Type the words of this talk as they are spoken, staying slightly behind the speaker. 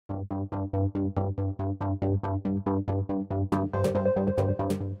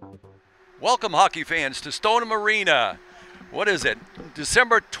Welcome, hockey fans, to Stoneham Arena. What is it?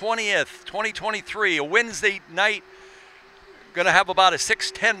 December 20th, 2023, a Wednesday night. Going to have about a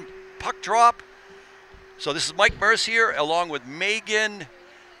 6:10 puck drop. So this is Mike Mercier along with Megan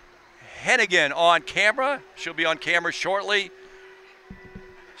Hennigan on camera. She'll be on camera shortly.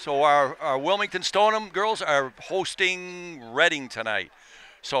 So our Wilmington Stoneham girls are hosting Reading tonight.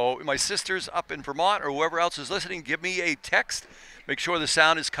 So my sisters up in Vermont or whoever else is listening, give me a text. Make sure the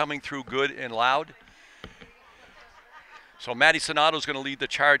sound is coming through good and loud. So Maddie Sonato is going to lead the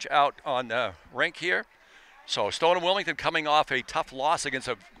charge out on the rink here. So Stoneham Wilmington coming off a tough loss against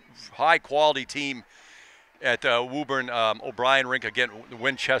a high-quality team at Woburn O'Brien rink, again,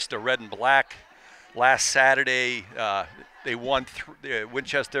 Winchester Red and Black. Last Saturday, they won.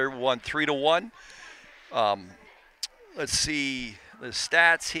 Winchester won 3-1. Let's see the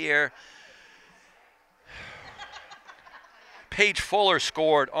stats here. Paige Fuller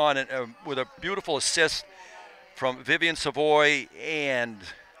scored on with a beautiful assist from Vivian Savoy, and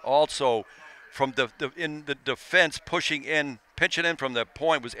also from in the defense, pinching in from the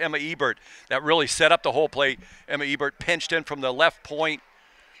point was Emma Ebert. That really set up the whole play. Emma Ebert pinched in from the left point,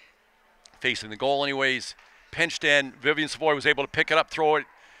 facing the goal anyways. Pinched in. Vivian Savoy was able to pick it up, throw it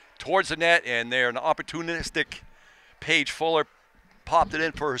towards the net, and there an opportunistic Paige Fuller popped it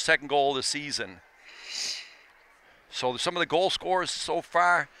in for her second goal of the season. So some of the goal scorers so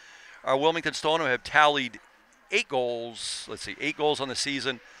far, our Wilmington Stoneham have tallied 8 goals. Let's see, 8 goals on the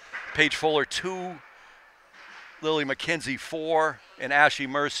season. Paige Fuller 2, Lily McKenzie 4, and Ashley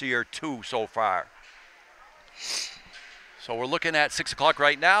Mercier 2 so far. So we're looking at 6 o'clock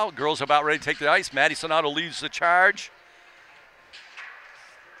right now. Girls are about ready to take the ice. Maddie Sonato leads the charge.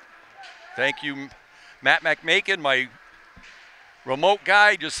 Thank you, Matt McMakin, my remote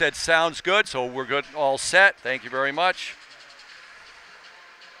guy, just said sounds good, so we're good, all set. Thank you very much.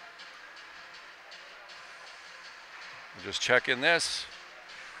 We're just checking this,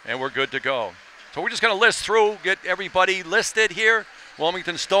 and we're good to go. So we're just going to list through, get everybody listed here.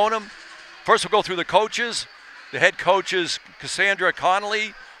 Wilmington Stoneham. First we'll go through the coaches. The head coach is Cassandra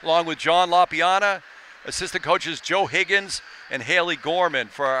Connolly, along with John LaPiana. Assistant coaches Joe Higgins and Haley Gorman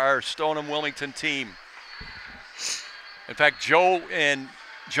for our Stoneham Wilmington team. In fact, Joe and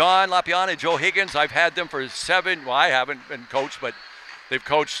John LaPiana and Joe Higgins, I've had them for 7, well, I haven't been coached, but they've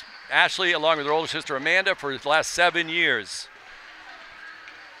coached Ashley along with her older sister Amanda for the last 7 years.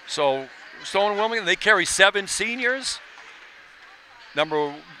 So Stoneham Wilmington, they carry 7 seniors.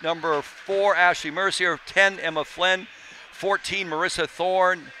 Number 4, Ashley Mercier. 10, Emma Flynn. 14, Marissa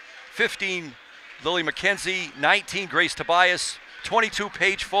Thorne. 15, Lily McKenzie. 19, Grace Tobias. 22,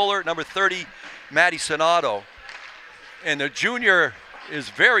 Paige Fuller. Number 30, Maddie Sonato. And the junior is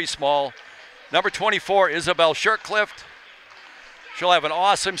very small. Number 24, Isabel Shirtcliff. She'll have an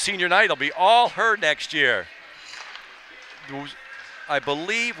awesome senior night. It'll be all her next year. I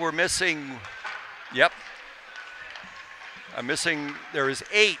believe we're missing, yep. I'm missing, there is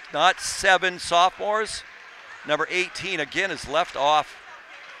 8, not 7 sophomores. Number 18, again, is left off,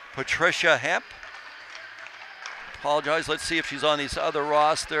 Patricia Hemp. Apologize, let's see if she's on this other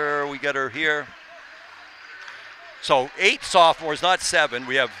roster. We get her here. So 8 sophomores, not 7.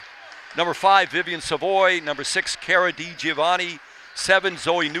 We have number 5, Vivian Savoy. Number 6, Cara Di Giovanni. 7,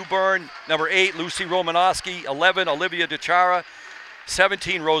 Zoe Newburn. Number 8, Lucy Romanowski. 11, Olivia DeChara.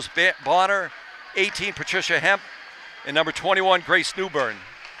 17, Rose Bonner. 18, Patricia Hemp. And number 21, Grace Newburn.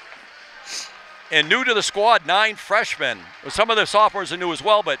 And new to the squad, 9 freshmen. Some of the sophomores are new as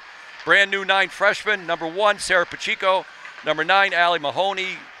well, but brand new 9 freshmen. Number 1, Sarah Pacheco. Number 9, Allie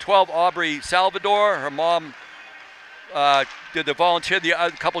Mahoney. 12, Aubrey Salvador. Her mom did the volunteer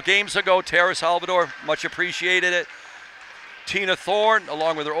a couple games ago. Tara Salvador, much appreciated it. Tina Thorne,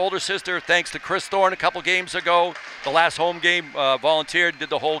 along with her older sister, thanks to Chris Thorne a couple games ago. The last home game, volunteered, did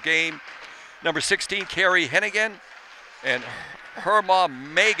the whole game. Number 16, Carrie Hennigan, and her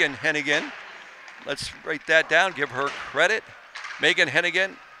mom, Megan Hennigan. Let's write that down, give her credit. Megan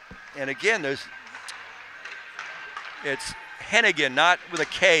Hennigan, and again, it's Hennigan, not with a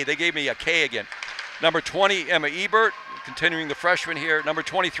K. They gave me a K again. Number 20, Emma Ebert, continuing the freshman here. Number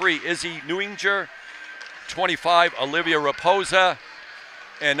 23, Izzy Newinger. 25, Olivia Raposa.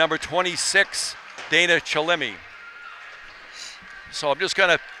 And number 26, Dana Chalimi. So I'm just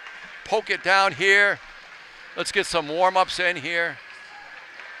going to poke it down here. Let's get some warm-ups in here.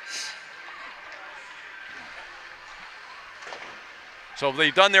 So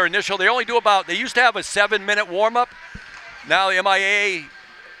they've done their initial, they only do about, they used to have a 7-minute warm-up. Now the MIA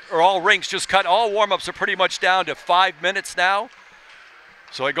or all rinks just cut, all warm-ups are pretty much down to 5 minutes now.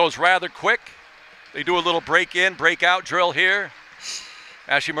 So it goes rather quick. They do a little break in, break out drill here.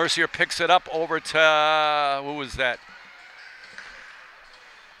 Ashley Mercier picks it up over to, who was that?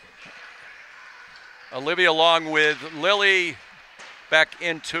 Olivia along with Lily back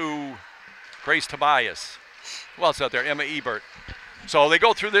into Grace Tobias. Who else out there? Emma Ebert. So they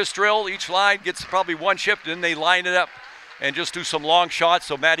go through this drill. Each line gets probably one shift, then they line it up and just do some long shots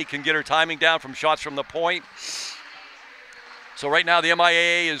so Maddie can get her timing down from shots from the point. So right now the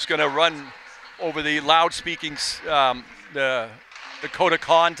MIAA is going to run over the loudspeaking, the code of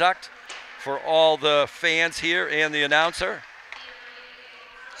conduct for all the fans here and the announcer.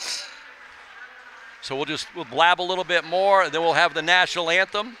 So we'll blab a little bit more, and then we'll have the national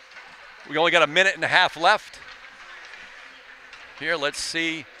anthem. We only got a minute and a half left. Here, let's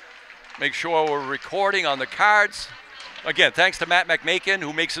see. Make sure we're recording on the cards. Again, thanks to Matt McMakin,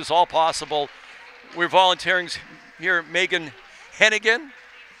 who makes this all possible. We're volunteering here, Megan Hennigan,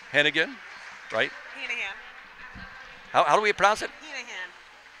 right? Hanahan. How do we pronounce it?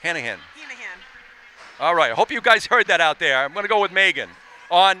 Hanahan. Hanahan. Hanahan. All right, I hope you guys heard that out there. I'm going to go with Megan.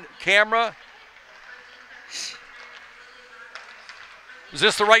 On camera. Is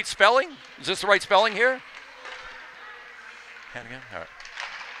this the right spelling? Is this the right spelling here? Hanahan, all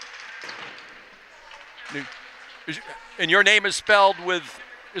right. And your name is spelled with,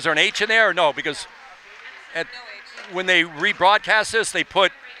 is there an H in there or no? Because when they rebroadcast this, they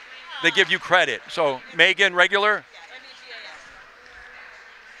give you credit. So Megan, regular? Yeah, M-E-G-A-N.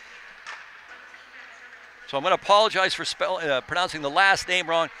 So I'm going to apologize for pronouncing the last name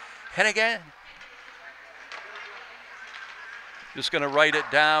wrong. Hennigan? Just going to write it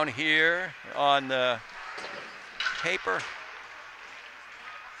down here on the paper.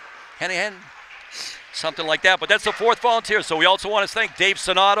 Hennigan? Something like that. But that's the fourth volunteer. So we also want to thank Dave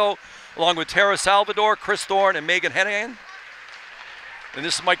Sonato, along with Tara Salvador, Chris Thorne, and Megan Hennigan. And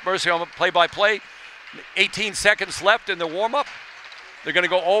this is Mike Mercier on play-by-play. 18 seconds left in the warm-up. They're going to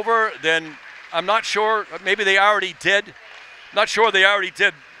go over. Then I'm not sure. Maybe they already did. Not sure they already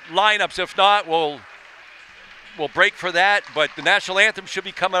did lineups. If not, we'll break for that. But the national anthem should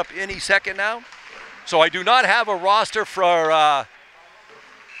be coming up any second now. So I do not have a roster for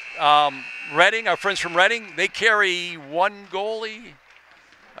Reading, our friends from Reading. They carry one goalie.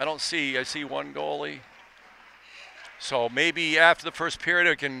 I see one goalie. So maybe after the first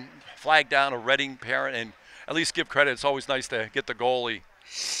period, I can flag down a Reading parent and at least give credit. It's always nice to get the goalie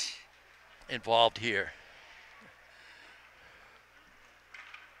involved here.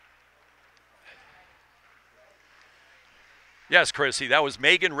 Yes, Chrissy, that was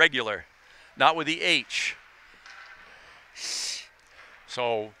Megan Regular, not with the H.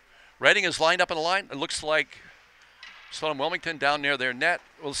 So Reading is lined up in a line. It looks like Stoneham Wilmington down near their net.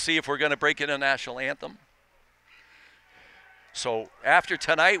 We'll see if we're going to break in a national anthem. So after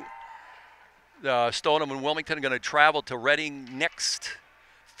tonight, Stoneham and Wilmington are going to travel to Reading next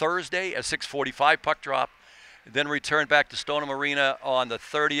Thursday at 6:45 puck drop, then return back to Stoneham Arena on the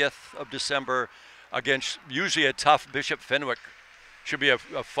 30th of December against usually a tough Bishop Fenwick. Should be a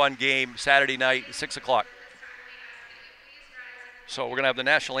fun game Saturday night, 6 o'clock. So we're going to have the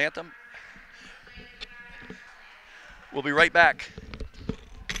national anthem. We'll be right back.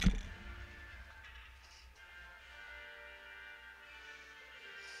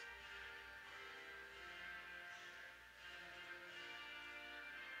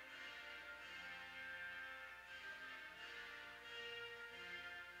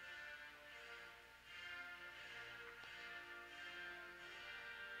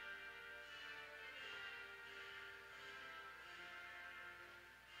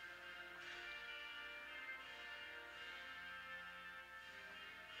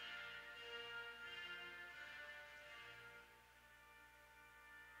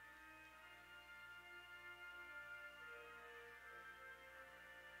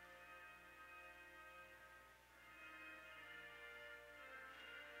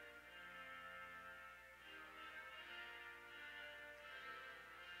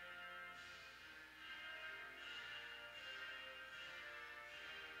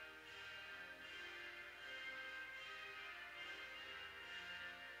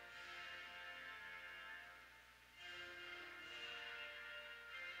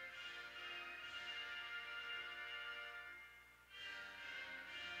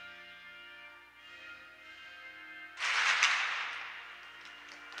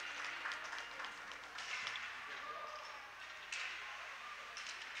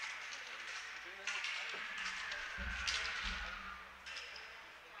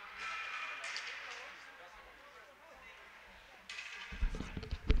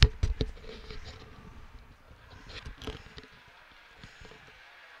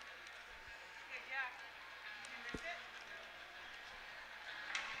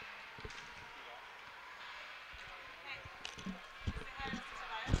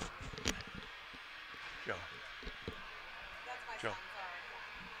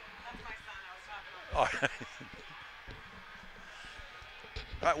 All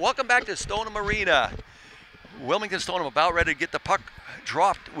right, welcome back to Stoneham Arena. Wilmington Stoneham about ready to get the puck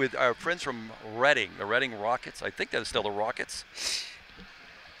dropped with our friends from Reading, the Reading Rockets. I think that is still the Rockets.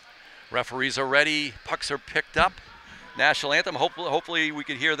 Referees are ready. Pucks are picked up. National anthem. Hopefully we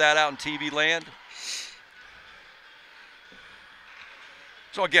can hear that out in TV land.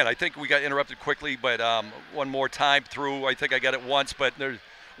 So again, I think we got interrupted quickly, but one more time through. I think I got it once, but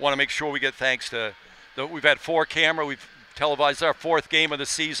want to make sure we get thanks to. We've had 4 camera. We've televised our 4th game of the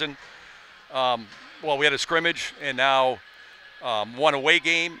season. Well, we had a scrimmage and now 1 away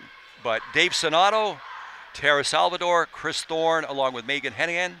game. But Dave Sonato, Tara Salvador, Chris Thorne, along with Megan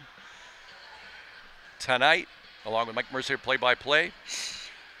Hennigan tonight, along with Mike Mercier, play-by-play.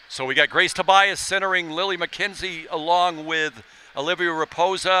 So we got Grace Tobias centering Lily McKenzie, along with Olivia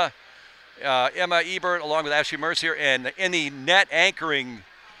Raposa, Emma Ebert, along with Ashley Mercier, and in the net anchoring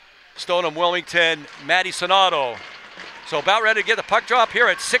Stoneham Wilmington, Maddie Sonato. So about ready to get the puck drop here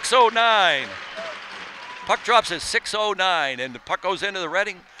at 6:09. Puck drops at 6:09, and the puck goes into the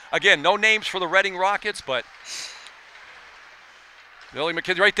Reading. Again, no names for the Reading Rockets, but Lily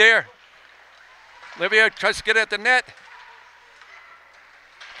McKenzie right there. Olivia tries to get it at the net.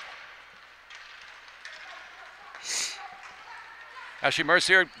 Ashley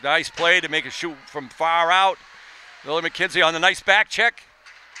Mercier, nice play to make a shoot from far out. Lily McKenzie on the nice back check.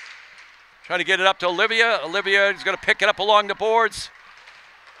 Trying to get it up to Olivia. Olivia is going to pick it up along the boards.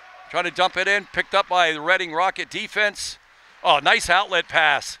 Trying to dump it in. Picked up by the Reading Rocket defense. Oh, nice outlet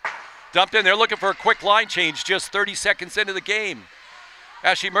pass. Dumped in. They're looking for a quick line change just 30 seconds into the game.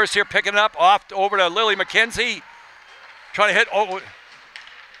 Ashley Mercier picking it up off over to Lily McKenzie. Trying to hit. Oh,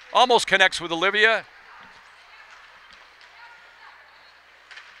 almost connects with Olivia.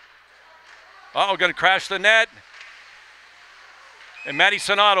 Uh-oh, going to crash the net. And Maddie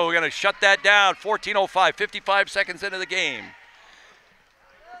Sonato, we're going to shut that down. 14:05, 55 seconds into the game.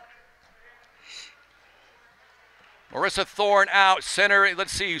 Marissa Thorne out, center.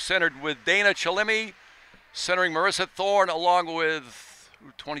 Let's see, centered with Dana Chalimi. Centering Marissa Thorne along with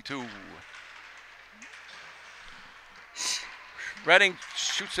 22. Reading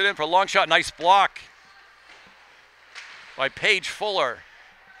shoots it in for a long shot. Nice block by Paige Fuller.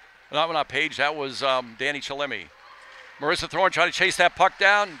 Not Paige, that was Danny Chalimi. Marissa Thorne trying to chase that puck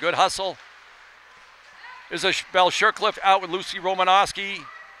down. Good hustle. Isabel Shercliffe out with Lucy Romanowski.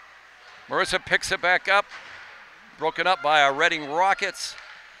 Marissa picks it back up. Broken up by our Reading Rockets.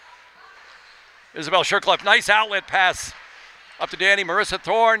 Isabel Shercliffe, nice outlet pass up to Danny. Marissa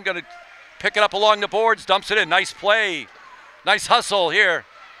Thorne going to pick it up along the boards, dumps it in. Nice play. Nice hustle here.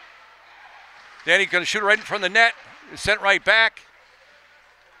 Danny going to shoot it right in front of the net. It's sent right back.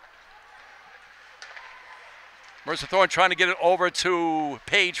 Marissa Thorne trying to get it over to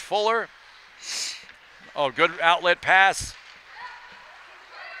Paige Fuller. Oh, good outlet pass.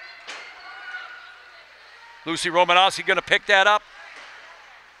 Lucy Romanowski going to pick that up.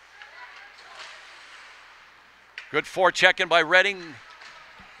 Good forechecking by Reading.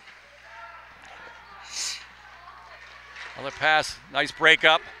 Another pass, nice break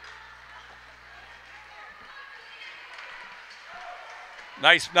up.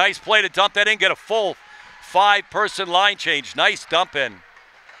 Nice play to dump that in, get a full 5-person line change. Nice dump in.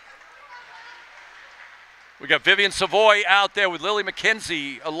 We got Vivian Savoy out there with Lily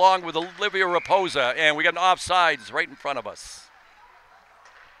McKenzie along with Olivia Raposa, and we got an offsides right in front of us.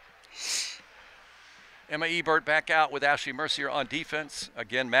 Emma Ebert back out with Ashley Mercier on defense.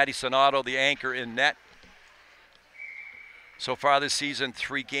 Again, Maddie Sonato, the anchor in net. So far this season,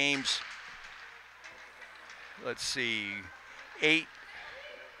 3 games. Let's see, 8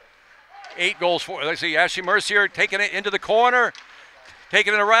 goals for. Let's see, Ashley Mercier taking it into the corner,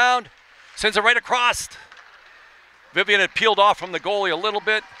 taking it around, sends it right across. Vivian had peeled off from the goalie a little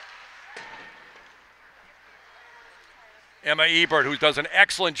bit. Emma Ebert, who does an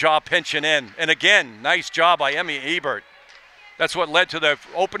excellent job pinching in. And again, nice job by Emma Ebert. That's what led to the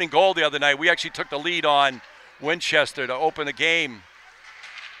opening goal the other night. We actually took the lead on Winchester to open the game.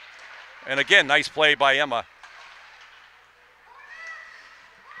 And again, nice play by Emma.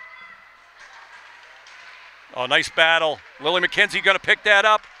 Oh, nice battle. Lily McKenzie going to pick that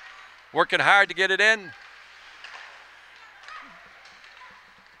up. Working hard to get it in.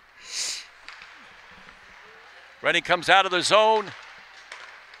 Reading comes out of the zone.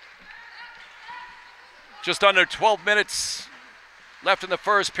 Just under 12 minutes left in the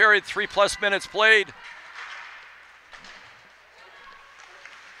first period, 3+ minutes played.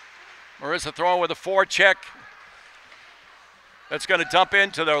 Marissa Thorne with a forecheck. That's going to dump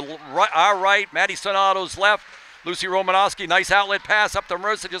into our right, Maddie Sonato's left. Lucy Romanowski, nice outlet pass up to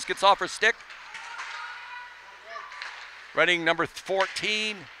Marissa, just gets off her stick. Reading number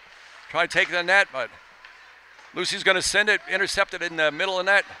 14. Trying to take the net, but Lucy's going to send it, intercepted in the middle of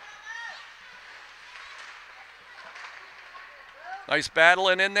the net. Nice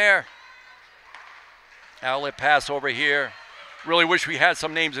battling in there. Outlet pass over here. Really wish we had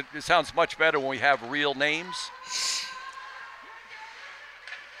some names. It sounds much better when we have real names.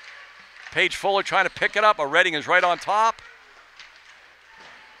 Paige Fuller trying to pick it up. A Reading is right on top.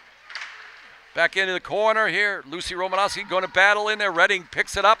 Back into the corner here. Lucy Romanowski going to battle in there. Reading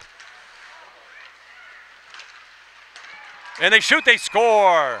picks it up. And they shoot, they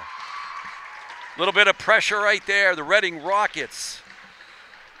score. A little bit of pressure right there. The Reading Rockets.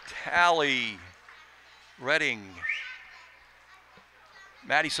 Tally. Reading.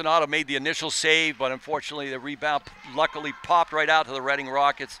 Maddie Sonato made the initial save, but unfortunately the rebound luckily popped right out to the Reading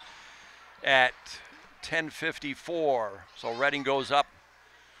Rockets at 10:54. So Reading goes up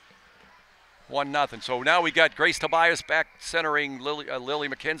 1-0. So now we got Grace Tobias back centering Lily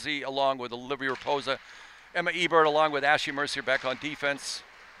McKenzie along with Olivia Raposa. Emma Ebert along with Ashley Mercier back on defense.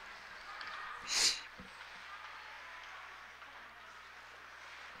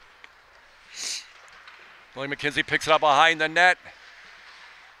 Lily McKenzie picks it up behind the net.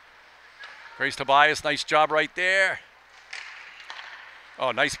 Grace Tobias, nice job right there.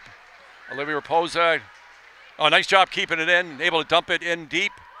 Oh, nice. Olivia Raposa. Oh, nice job keeping it in, able to dump it in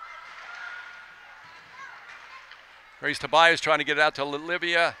deep. Grace Tobias trying to get it out to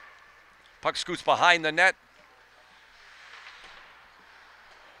Olivia. Puck scoots behind the net.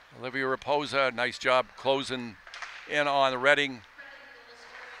 Olivia Raposa, nice job closing in on the Reading.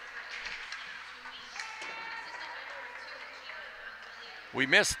 We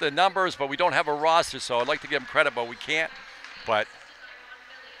missed the numbers, but we don't have a roster, so I'd like to give them credit, but we can't. But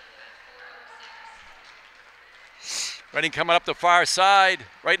Reading coming up the far side,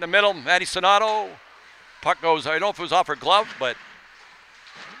 right in the middle, Maddie Sonato. Puck goes, I don't know if it was off her glove, but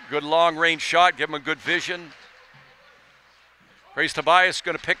good long-range shot, give him a good vision. Grace Tobias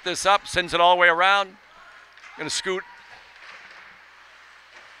going to pick this up, sends it all the way around. Going to scoot.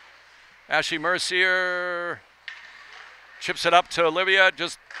 Ashley Mercier chips it up to Olivia,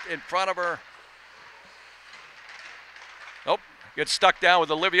 just in front of her. Nope, gets stuck down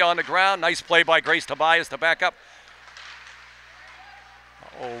with Olivia on the ground. Nice play by Grace Tobias to back up.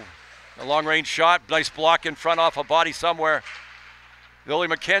 Oh, a long-range shot, nice block in front off a body somewhere. Lily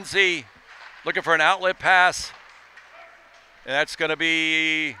McKenzie looking for an outlet pass. And that's going to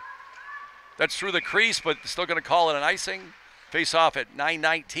be, that's through the crease, but still going to call it an icing. Face off at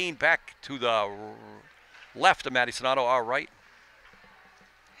 9:19, back to the left of Maddie Sonato, our right.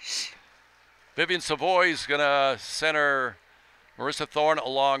 Vivian Savoy is going to center Marissa Thorne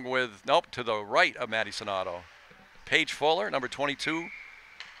along with, nope, to the right of Maddie Sonato. Paige Fuller, number 22.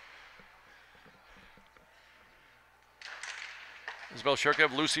 Isabel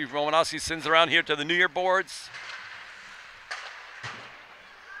Shurkev, Lucy Romanowski sends around here to the near boards.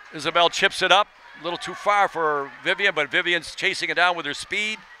 Isabel chips it up, a little too far for Vivian, but Vivian's chasing it down with her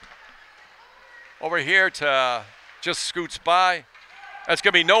speed. Over here to just scoots by. That's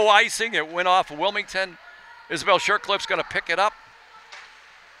going to be no icing. It went off of Wilmington. Isabel Shurcliffe's going to pick it up.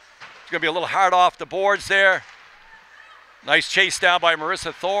 It's going to be a little hard off the boards there. Nice chase down by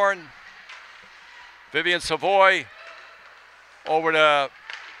Marissa Thorne. Vivian Savoy over to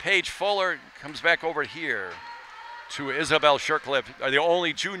Paige Fuller. Comes back over here to Isabel Shurcliffe, the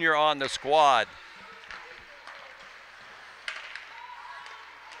only junior on the squad.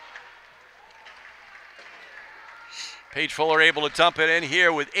 Paige Fuller able to dump it in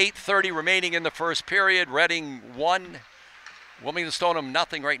here with 8:30 remaining in the first period. Reading 1, Wilmington Stoneham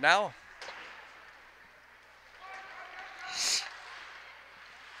nothing right now.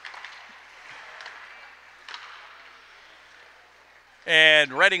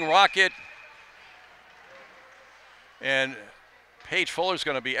 And Reading Rocket and Paige Fuller's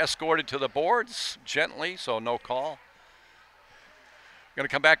going to be escorted to the boards gently, so no call. Going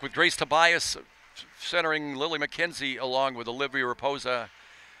to come back with Grace Tobias centering Lily McKenzie along with Olivia Raposa.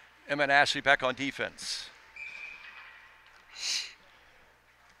 Emma and Ashley back on defense.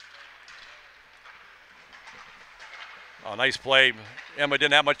 Oh, nice play. Emma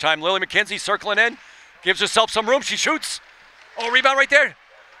didn't have much time. Lily McKenzie circling in, gives herself some room. She shoots. Oh, rebound right there.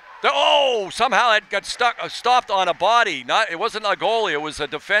 Oh, somehow it got stopped on a body. It wasn't a goalie. It was a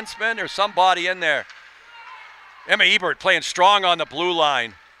defenseman or somebody in there. Emma Ebert playing strong on the blue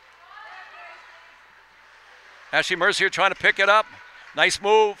line. Ashley Mercier trying to pick it up. Nice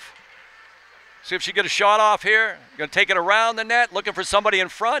move. See if she get a shot off here. Going to take it around the net, looking for somebody in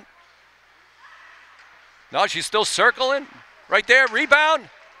front. No, she's still circling. Right there, rebound.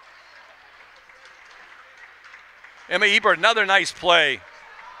 Emma Ebert, another nice play.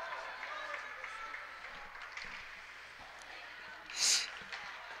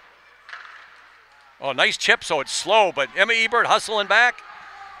 Oh, nice chip, so it's slow, but Emma Ebert hustling back.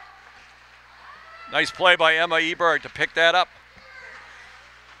 Nice play by Emma Ebert to pick that up.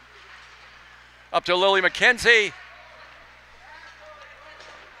 Up to Lily McKenzie.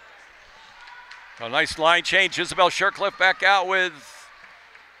 A nice line change. Isabel Shercliffe back out with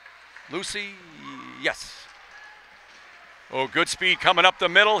Lucy. Yes. Oh, good speed coming up the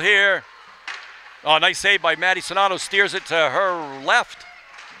middle here. Oh, nice save by Maddie Sonato. Steers it to her left.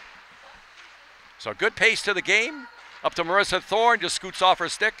 So good pace to the game. Up to Marissa Thorne. Just scoots off her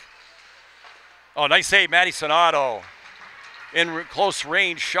stick. Oh, nice save, Maddie Sonato. In close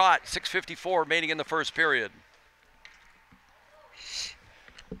range shot. 6:54 remaining in the first period.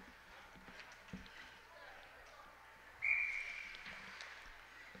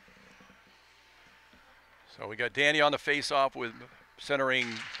 So we got Danny on the face-off with centering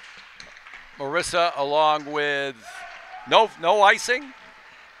Marissa along with no icing.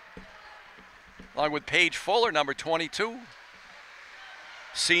 Along with Paige Fuller, number 22.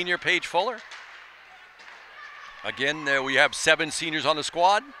 Senior Paige Fuller. Again, we have 7 seniors on the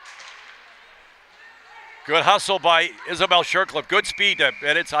squad. Good hustle by Isabel Shercliffe. Good speed,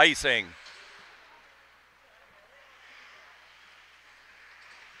 and it's icing.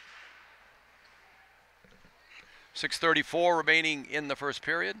 .634 remaining in the first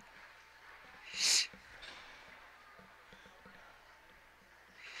period.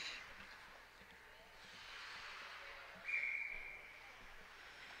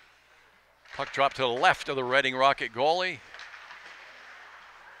 Puck dropped to the left of the Reading Rocket goalie.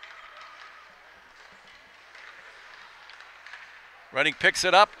 Reading picks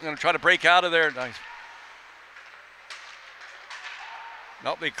it up. Going to try to break out of there. Nice.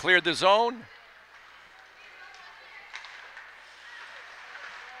 Nope, they cleared the zone.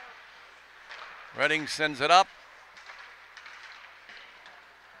 Reading sends it up.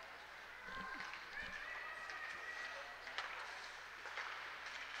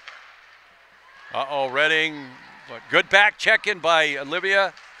 Uh-oh, Reading. But good back check-in by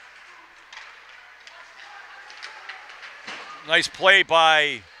Olivia. Nice play by,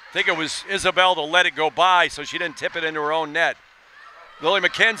 I think it was Isabel to let it go by so she didn't tip it into her own net. Lily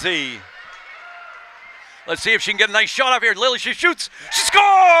McKenzie. Let's see if she can get a nice shot off here. Lily, she shoots. She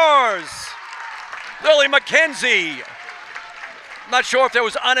scores! Lily McKenzie. I'm not sure if that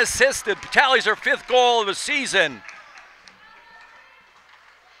was unassisted. Tallies her 5th goal of the season.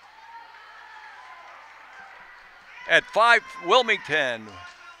 At 5, Wilmington.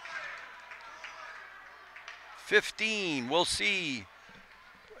 15, we'll see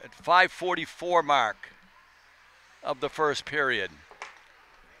at 5:44 mark of the first period.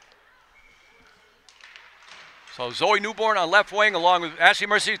 So Zoe Newborn on left wing along with Ashley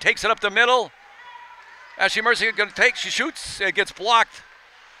Mercy takes it up the middle. Ashley Mercy going to take, she shoots, it gets blocked.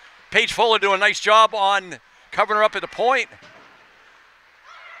 Paige Fuller doing a nice job on covering her up at the point.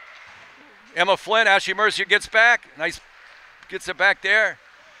 Emma Flynn, Ashley Mercier gets back. Nice, gets it back there.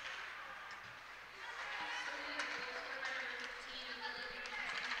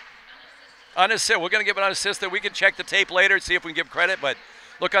 Unassisted, we're going to give it unassisted. We can check the tape later and see if we can give credit, but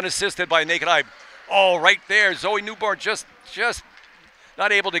look unassisted by naked eye. Oh, right there, Zoe Newborn just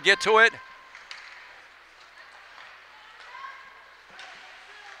not able to get to it.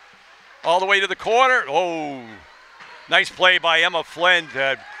 All the way to the corner. Oh, nice play by Emma Flynn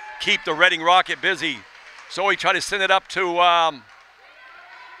to keep the Reading Rocket busy. Zoe tried to send it up to,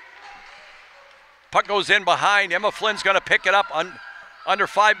 puck goes in behind. Emma Flynn's going to pick it up under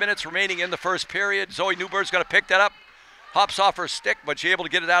 5 minutes remaining in the first period. Zoe Newbird's going to pick that up. Hops off her stick, but she's able to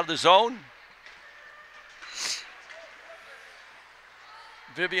get it out of the zone.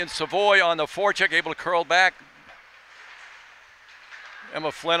 Vivian Savoy on the forecheck, able to curl back.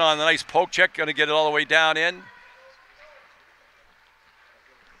 Emma Flynn on the nice poke check, going to get it all the way down in.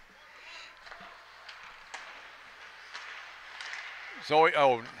 Zoe,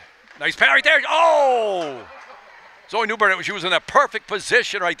 oh, nice pass right there. Oh! Zoe Newburn, she was in a perfect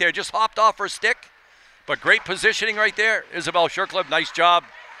position right there. Just hopped off her stick, but great positioning right there. Isabel Shercliffe, nice job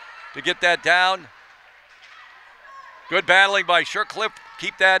to get that down. Good battling by Shercliffe.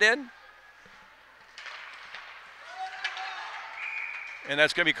 Keep that in. And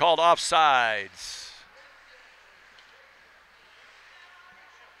that's going to be called offsides.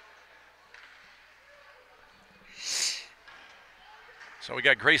 So we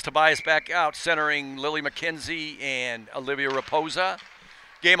got Grace Tobias back out, centering Lily McKenzie and Olivia Raposa.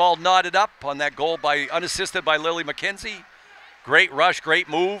 Game all knotted up on that goal by unassisted by Lily McKenzie. Great rush, great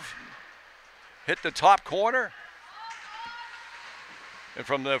move. Hit the top corner. And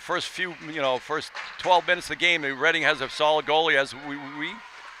from the first first 12 minutes of the game, the Reading has a solid goalie as we.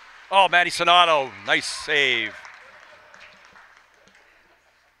 Oh, Matty Sonato, nice save.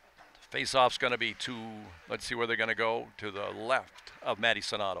 Face-off's going to be let's see where they're going to go, to the left of Matty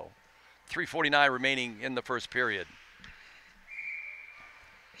Sonato. 3:49 remaining in the first period.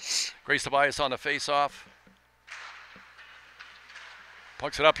 Grace Tobias on the face-off.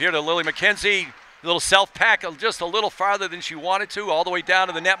 Pucks it up here to Lily McKenzie. A little self-pack, just a little farther than she wanted to, all the way down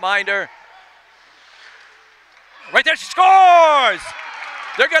to the netminder. Right there, she scores!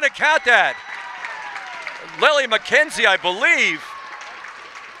 They're going to count that. Lily McKenzie, I believe.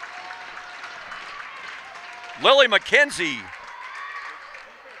 Lily McKenzie.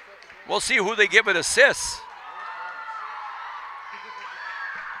 We'll see who they give it assists.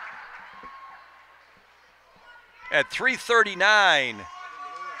 At 3:39.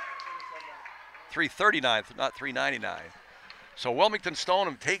 3:39, not 3:99. So Wilmington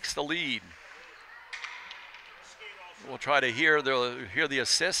Stoneham takes the lead. We'll try to hear the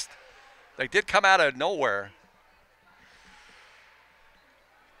assist. They did come out of nowhere.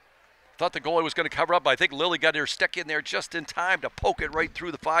 Thought the goalie was going to cover up, but I think Lily got her stick in there just in time to poke it right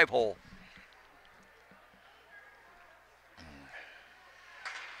through the 5-hole.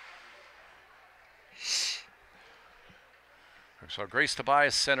 So Grace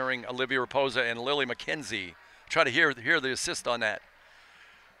Tobias centering Olivia Raposa and Lily McKenzie. Try to hear the assist on that.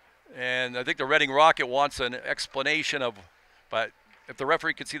 And I think the Reading Rocket wants an explanation but if the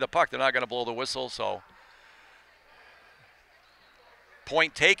referee can see the puck, they're not going to blow the whistle. So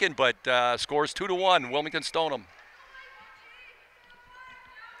point taken, but scores 2-1, Wilmington Stoneham.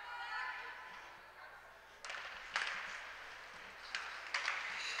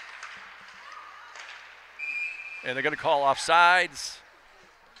 And they're going to call offsides.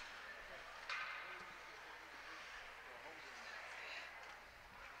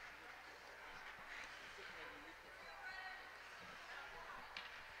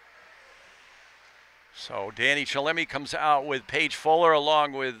 So Danny Chalemi comes out with Paige Fuller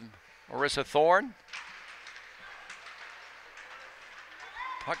along with Marissa Thorne.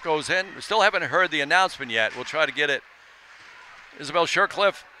 Puck goes in. We still haven't heard the announcement yet. We'll try to get it. Isabel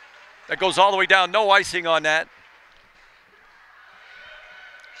Shercliffe. That goes all the way down. No icing on that.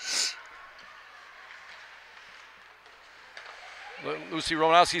 Lucy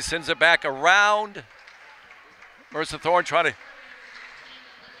Romanowski sends it back around. Marissa Thorne trying to.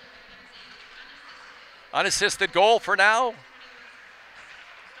 Unassisted goal for now.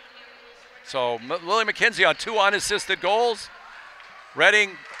 So Lily McKenzie on 2 unassisted goals.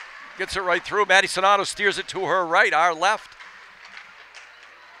 Reading gets it right through. Maddie Sonato steers it to her right, our left.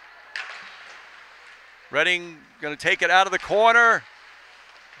 Reading going to take it out of the corner.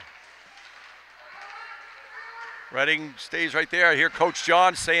 Reading stays right there. I hear Coach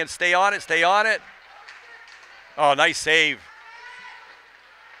John saying, stay on it, stay on it. Oh, nice save.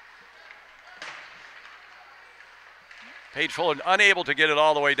 Paige Fuller unable to get it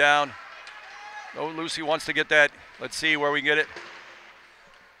all the way down. Oh, Lucy wants to get that. Let's see where we can get it.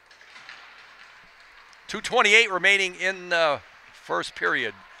 2:28 remaining in the first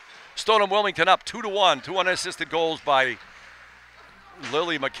period. Stoneham Wilmington up 2-1. 2 unassisted goals by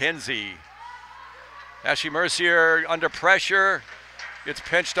Lily McKenzie. Ashley Mercier under pressure, gets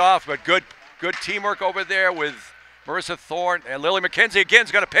pinched off, but good teamwork over there with Marissa Thorne. And Lily McKenzie again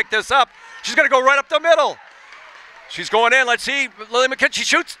is going to pick this up. She's going to go right up the middle. She's going in. Let's see. Lily McKenzie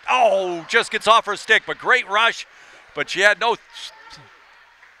shoots. Oh, just gets off her stick, but great rush. But she had no.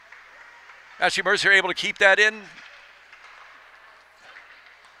 Ashley Mercier able to keep that in.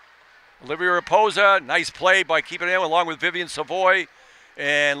 Olivia Raposa, nice play by keeping it in along with Vivian Savoy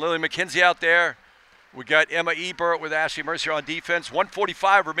and Lily McKenzie out there. We got Emma Ebert with Ashley Mercier on defense.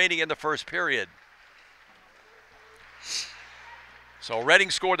 1:45 remaining in the first period. So Reading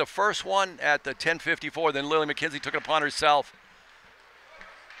scored the first one at the 10:54. Then Lily McKenzie took it upon herself.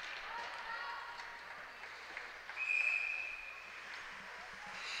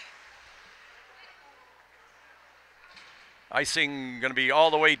 Icing going to be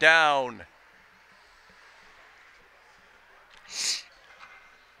all the way down.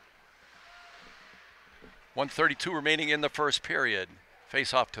 .132 remaining in the first period.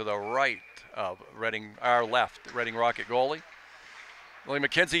 Face off to the right of Reading, our left, Reading Rocket goalie. Lily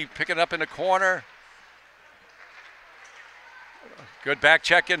McKenzie picking it up in the corner. Good back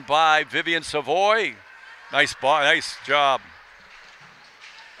check-in by Vivian Savoy. Nice ball, nice job.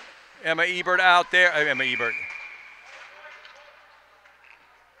 Emma Ebert out there. Emma Ebert.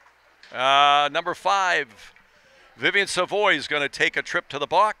 Number 5, Vivian Savoy is going to take a trip to the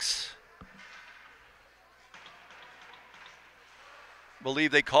box.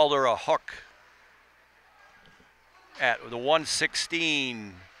 believe they called her a hook at the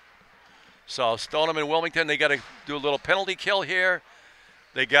 116. So Stoneham and Wilmington, they got to do a little penalty kill here.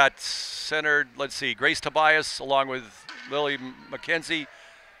 They got centered, let's see, Grace Tobias along with Lily McKenzie,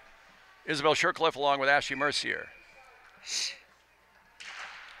 Isabel Shercliffe along with Ashley Mercier.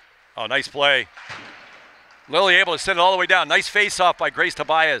 Oh, nice play. Lily able to send it all the way down. Nice face-off by Grace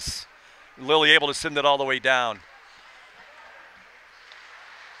Tobias. Lily able to send it all the way down.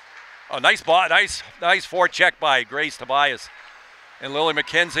 Oh, nice forecheck by Grace Tobias. And Lily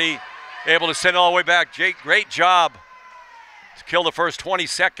McKenzie able to send it all the way back. Jake, great job to kill the first 20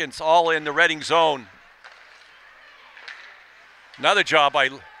 seconds, all in the Reading zone. Another job by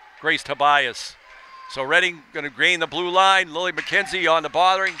Grace Tobias. So Reading going to gain the blue line. Lily McKenzie on the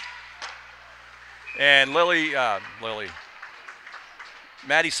bothering. And Maddie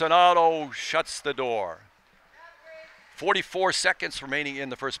Sonato shuts the door. 44 seconds remaining in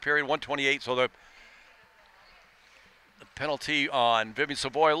the first period, 128. So the penalty on Vivian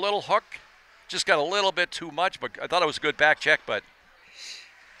Savoy, a little hook. Just got a little bit too much, but I thought it was a good back check. But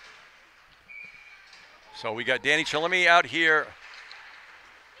so we got Danny Chalimi out here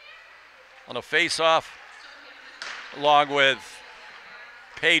on a face-off, along with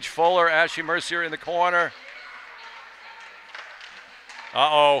Paige Fuller, Ashley Mercier in the corner.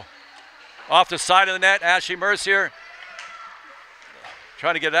 Uh-oh. Off the side of the net, Ashley Mercier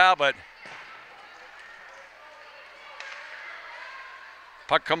trying to get it out, but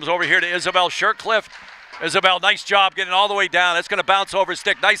puck comes over here to Isabel Shercliffe. Isabel, nice job getting all the way down. It's going to bounce over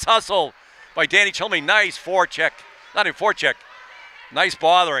stick. Nice hustle by Danny Chilmey. Nice forecheck. Not even forecheck. Nice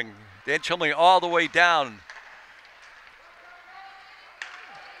bothering. Danny Chilmey all the way down.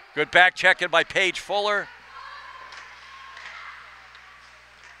 Good back checking by Paige Fuller.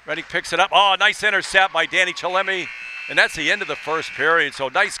 Reading picks it up. Oh, nice intercept by Danny Chalemi. And that's the end of the first period. So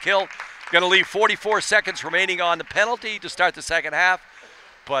nice kill. Going to leave 44 seconds remaining on the penalty to start the second half.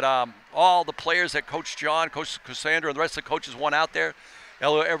 But all the players that Coach John, Coach Cassandra, and the rest of the coaches want out there,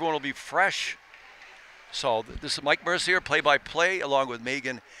 everyone will be fresh. So this is Mike Mercier, play-by-play, along with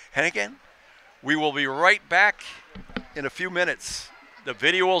Megan Hennigan. We will be right back in a few minutes. The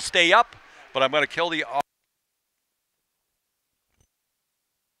video will stay up, but I'm going to kill the...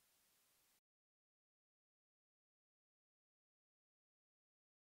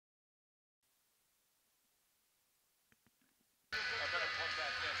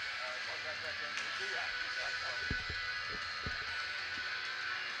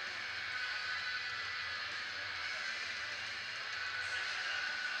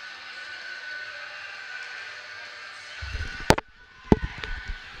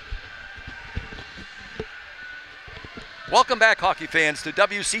 Welcome back, hockey fans, to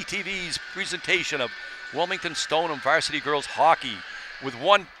WCTV's presentation of Wilmington Stoneham Varsity Girls Hockey. With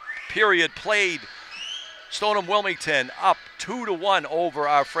one period played, Stoneham Wilmington up 2-1 over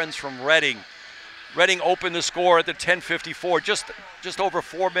our friends from Reading. Reading opened the score at the 10:54. Just over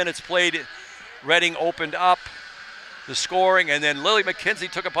 4 minutes played. Reading opened up the scoring, and then Lily McKenzie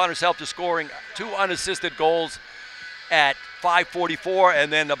took upon herself to scoring 2 unassisted goals at 5:44,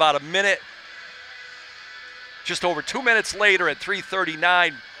 and then about a minute, just over 2 minutes later at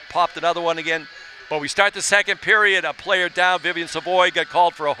 3:39, popped another one again. But we start the second period, a player down, Vivian Savoy, got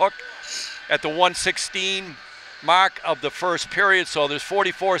called for a hook at the 1:16 mark of the first period. So there's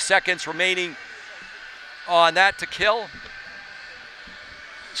 44 seconds remaining on that to kill.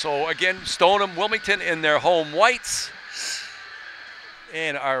 So again, Stoneham, Wilmington in their home whites,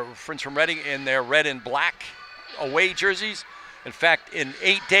 and our friends from Reading in their red and black away jerseys. In fact, in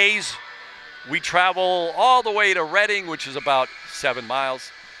 8 days, we travel all the way to Reading, which is about 7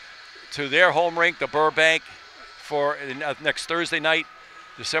 miles, to their home rink, the Burbank, for next Thursday night,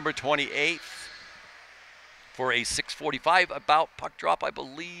 December 28th, for a 6:45 about puck drop, I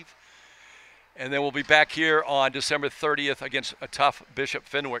believe. And then we'll be back here on December 30th against a tough Bishop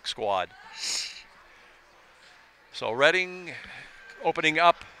Fenwick squad. So Reading opening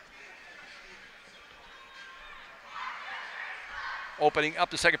up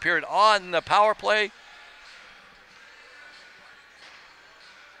the second period on the power play.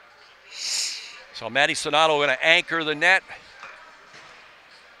 So Maddie Sonato going to anchor the net.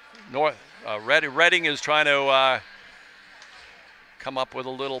 Reading is trying to come up with a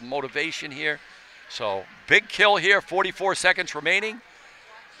little motivation here. So big kill here, 44 seconds remaining.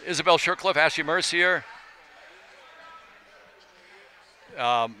 Isabel Shercliffe, Ashley Mercier.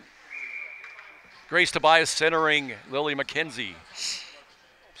 Grace Tobias centering Lily McKenzie.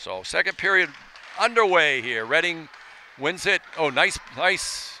 So second period underway here. Reading wins it. Oh, nice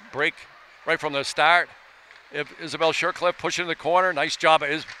break right from the start. Isabel Shercliffe pushing in the corner. Nice job.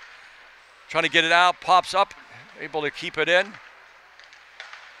 Is trying to get it out. Pops up. Able to keep it in.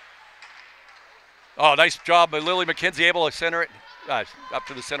 Oh, nice job by Lily McKenzie. Able to center it up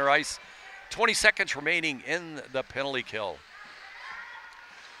to the center ice. 20 seconds remaining in the penalty kill.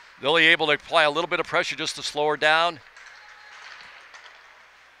 Lily able to apply a little bit of pressure just to slow her down.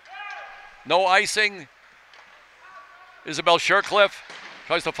 No icing. Isabel Shercliffe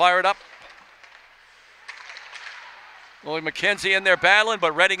tries to fire it up. Lily McKenzie in there battling,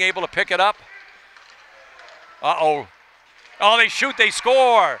 but Reading able to pick it up. Uh-oh. Oh, they shoot, they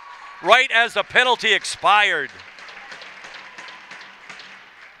score right as the penalty expired.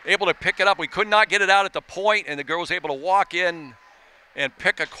 Able to pick it up. We could not get it out at the point, and the girl was able to walk in and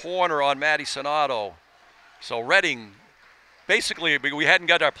pick a corner on Maddie Sonato. So Reading, basically, we hadn't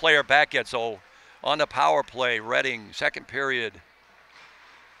got our player back yet, so on the power play, Reading, second period,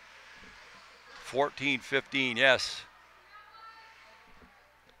 14-15, yes.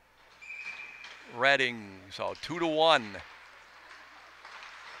 Reading, so 2-1.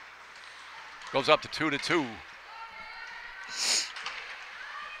 Goes up to 2-2.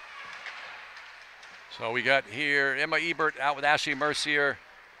 So we got here Emma Ebert out with Ashley Mercier.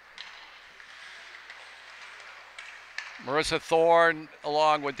 Marissa Thorne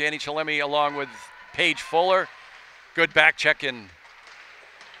along with Danny Chalemi along with Paige Fuller. Good back check in.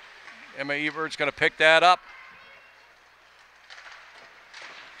 Emma Ebert's going to pick that up.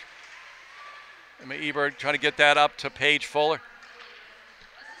 Emma Ebert trying to get that up to Paige Fuller.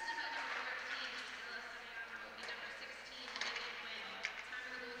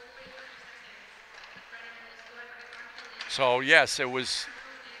 So yes, it was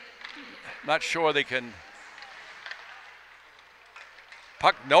not sure they can.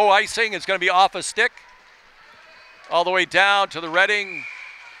 Puck, no icing. It's going to be off a stick. All the way down to the Reading.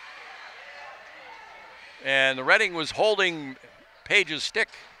 And the Reading was holding Paige's stick.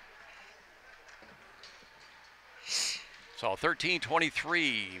 So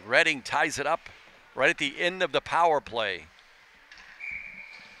 13-23. Reading ties it up right at the end of the power play.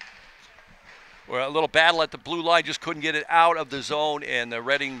 Well, a little battle at the blue line, just couldn't get it out of the zone, and the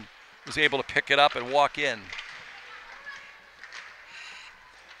Reading was able to pick it up and walk in.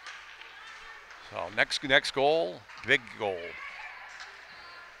 So next goal, big goal.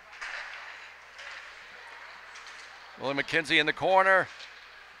 Lily McKenzie in the corner.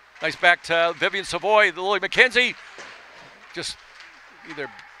 Nice back to Vivian Savoy. Lily McKenzie just either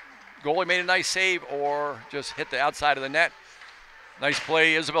goalie made a nice save or just hit the outside of the net. Nice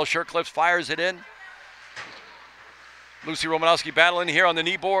play. Isabel Shercliffe fires it in. Lucy Romanowski battling here on the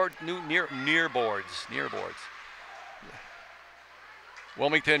near boards.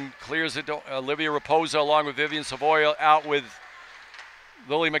 Wilmington clears it. Olivia Raposa along with Vivian Savoy out with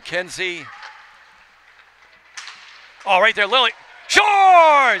Lily McKenzie. Oh, right there, Lily.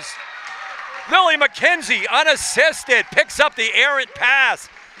 Shores! Lily McKenzie, unassisted, picks up the errant pass.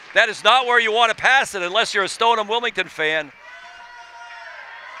 That is not where you want to pass it unless you're a Stoneham Wilmington fan.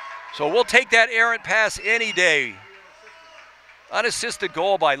 So we'll take that errant pass any day. Unassisted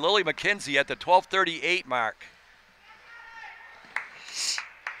goal by Lily McKenzie at the 12:38 mark.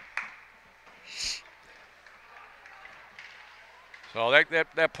 So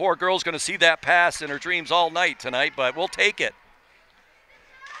that poor girl's going to see that pass in her dreams all night tonight, but we'll take it.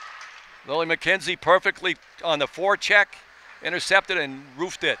 Lily McKenzie perfectly on the forecheck, intercepted and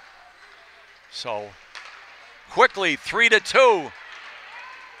roofed it. So quickly, 3-2.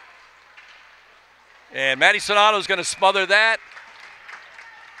 And Maddie Sonato's going to smother that.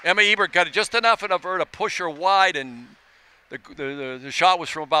 Emma Ebert got just enough of her to push her wide, and the shot was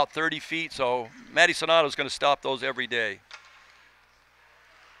from about 30 feet, so Maddie Sonato's going to stop those every day.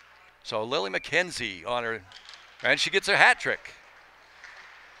 So Lily McKenzie on her, and she gets a hat trick.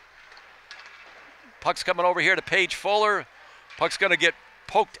 Puck's coming over here to Paige Fuller. Puck's going to get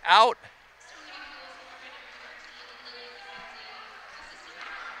poked out.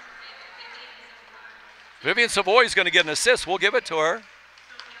 Vivian Savoy is going to get an assist. We'll give it to her.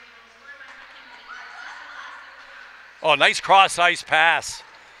 Oh, nice cross-ice pass.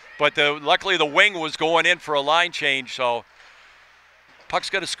 But luckily the wing was going in for a line change, so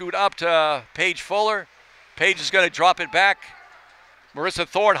puck's going to scoot up to Paige Fuller. Paige is going to drop it back. Marissa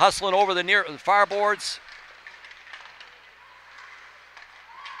Thorne hustling over the far boards.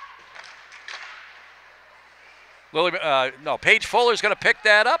 Paige Fuller is going to pick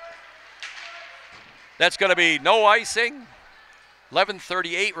that up. That's going to be no icing.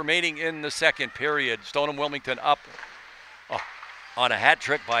 11:38 remaining in the second period. Stoneham Wilmington up on a hat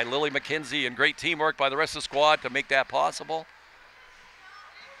trick by Lily McKenzie, and great teamwork by the rest of the squad to make that possible.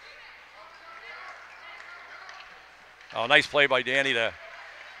 Oh, nice play by Danny there.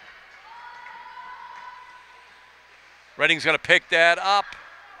 Redding's going to pick that up.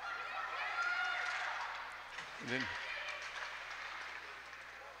 And then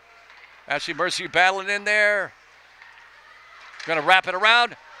Ashley Mercier battling in there. Going to wrap it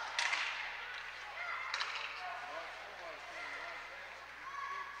around.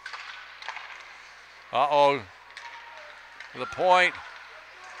 Uh-oh. To the point.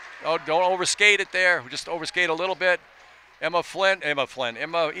 Oh, don't overskate it there. Just overskate a little bit. Emma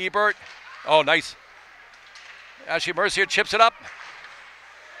Ebert. Oh, nice. Ashley Mercier chips it up.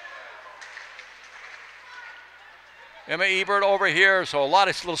 Emma Ebert over here. So a lot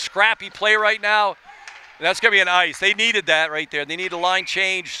of little scrappy play right now. That's going to be an ice. They needed that right there. They need a line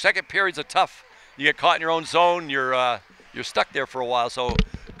change. Second period's a tough. You get caught in your own zone. You're stuck there for a while. So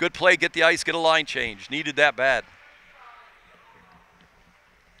good play. Get the ice. Get a line change. Needed that bad.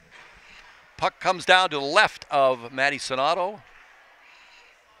 Puck comes down to the left of Maddie Sonato.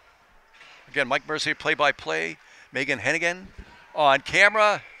 Again, Mike Mercier play-by-play. Megan Hennigan on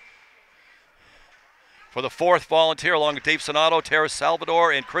camera. For the fourth volunteer, along with Dave Sonato, Tara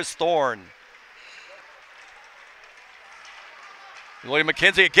Salvador, and Chris Thorne. William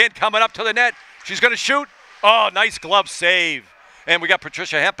McKenzie again coming up to the net. She's going to shoot. Oh, nice glove save. And we got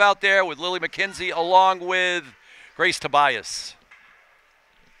Patricia Hemp out there with Lily McKenzie along with Grace Tobias.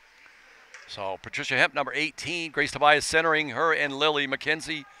 So Patricia Hemp, number 18. Grace Tobias centering her and Lily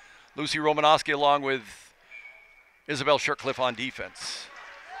McKenzie. Lucy Romanowski along with Isabel Shirtcliffe on defense.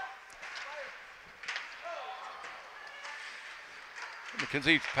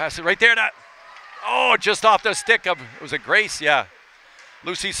 McKenzie passes it right there. Oh, just off the stick of, was it Grace? Yeah.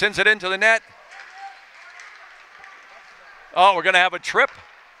 Lucy sends it into the net. Oh, we're going to have a trip.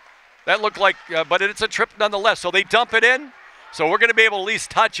 That looked like, but it's a trip nonetheless. So they dump it in. So we're going to be able to at least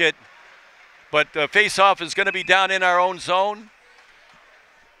touch it. But face-off is going to be down in our own zone.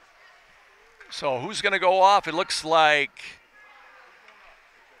 So who's going to go off? It looks like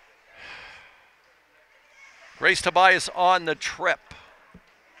Grace Tobias on the trip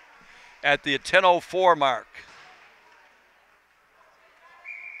at the 10:04 mark.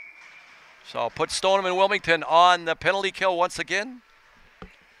 So I'll put Stoneham and Wilmington on the penalty kill once again.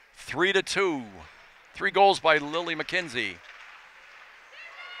 3-2. 3 goals by Lily McKenzie.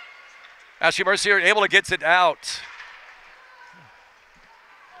 Ashley Mercier able to get it out.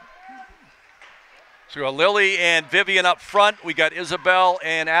 So we got Lily and Vivian up front. We got Isabel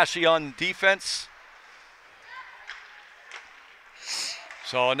and Ashley on defense.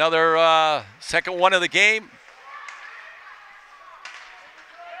 So another second one of the game.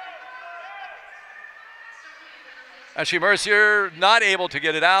 Ashley Mercier not able to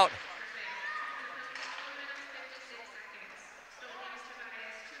get it out.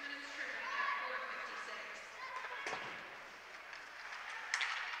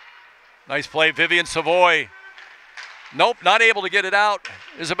 Nice play, Vivian Savoy. Nope, not able to get it out.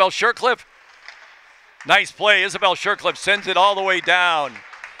 Isabel Shirtcliffe. Nice play. Isabel Shirtcliffe sends it all the way down.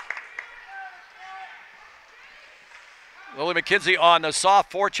 Lily McKenzie on the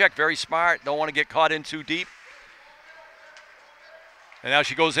soft forecheck. Very smart. Don't want to get caught in too deep. And now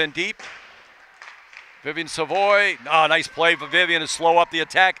she goes in deep. Vivian Savoy. Oh, nice play for Vivian to slow up the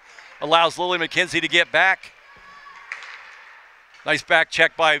attack. Allows Lily McKenzie to get back. Nice back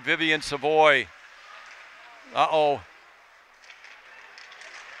check by Vivian Savoy. Uh-oh.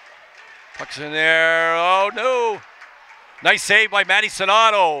 Puck's in there. Oh, no. Nice save by Maddie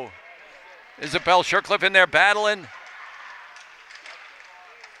Sonato. Isabel Shirtcliffe in there battling.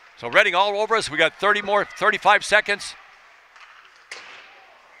 So Redding all over us. We got 35 seconds.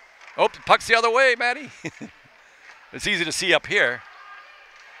 Oh, the puck's the other way, Maddie. It's easy to see up here.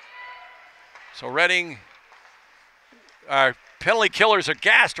 So Redding, our penalty killers are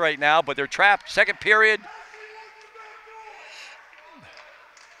gassed right now, but they're trapped. Second period.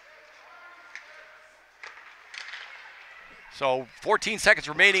 So 14 seconds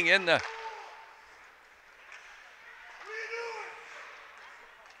remaining in the...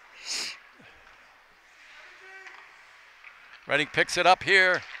 Redding picks it up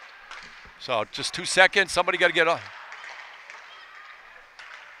here. So just 2 seconds. Somebody got to get off.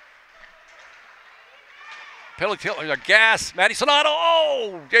 Penalty kill, gas. Maddie Sonato,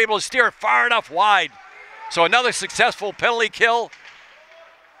 oh, able to steer it far enough wide. So another successful penalty kill.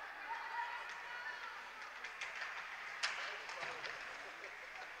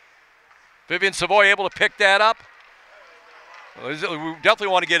 Vivian Savoy able to pick that up. We definitely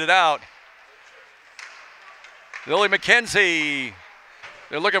want to get it out. Lily McKenzie,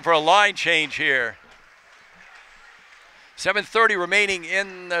 they're looking for a line change here. 7:30 remaining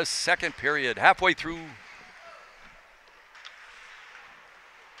in the second period, halfway through.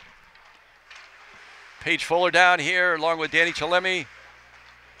 Paige Fuller down here along with Danny Chalemi.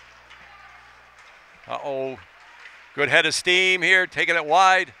 Uh-oh. Good head of steam here, taking it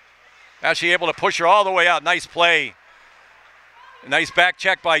wide. Actually able to push her all the way out. Nice play. A nice back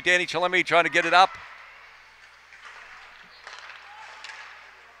check by Danny Chalemi trying to get it up.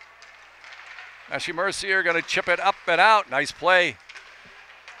 Ashley Mercier going to chip it up and out. Nice play.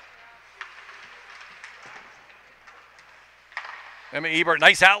 Emma Ebert,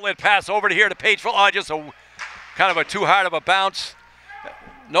 nice outlet pass over to here to Paige Fuller. Oh, just a kind of a too hard of a bounce.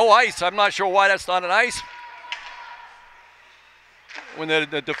 No ice. I'm not sure why that's not an ice. When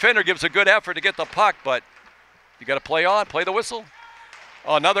the defender gives a good effort to get the puck, but you got to play on, play the whistle.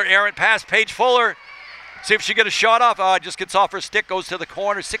 Oh, another errant pass, Paige Fuller. See if she get a shot off. Oh, it just gets off her stick, goes to the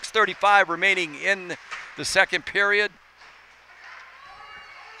corner. 6:35 remaining in the second period.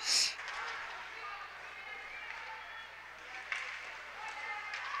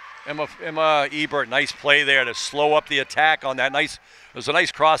 Emma Ebert, nice play there to slow up the attack on that. Nice, it was a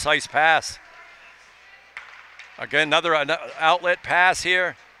nice cross ice pass. Again, another outlet pass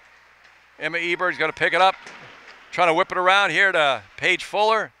here. Emma Ebert's going to pick it up. Trying to whip it around here to Paige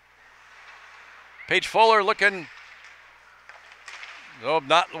Fuller. Paige Fuller looking, oh,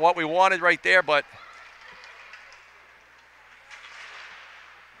 not what we wanted right there, but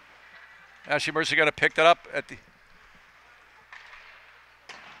Ashley Mercer going to pick that up at the.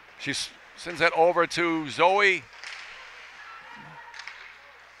 She sends that over to Zoe.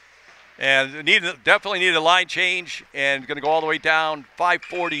 And definitely needed a line change and going to go all the way down.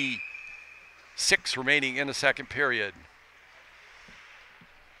 5:46 remaining in the second period.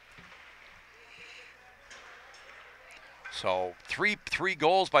 So three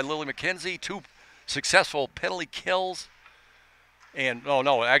goals by Lily McKenzie, 2 successful penalty kills. And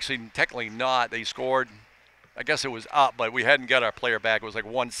no, actually technically not. They scored, I guess it was up, but we hadn't got our player back. It was like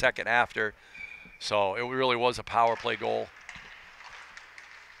 1 second after. So it really was a power play goal.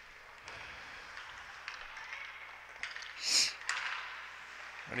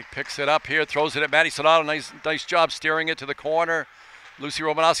 And he picks it up here, throws it at Maddie Sonato. Nice job steering it to the corner. Lucy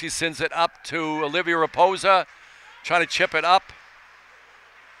Romanowski sends it up to Olivia Raposa, trying to chip it up.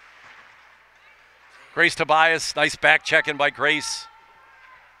 Grace Tobias, nice back checking by Grace.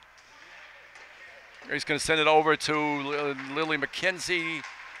 Grace going to send it over to Lily McKenzie,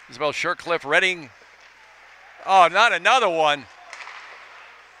 Isabel Shercliffe, Redding. Oh, not another one.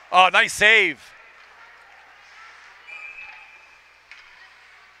 Oh, nice save.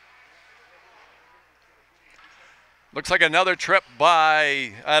 Looks like another trip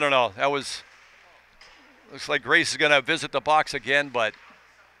by, I don't know, looks like Grace is going to visit the box again, but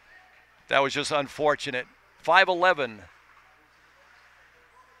that was just unfortunate. 5:11.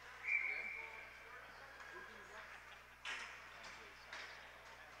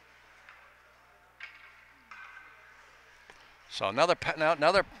 So another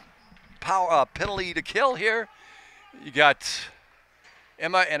power penalty to kill here. You got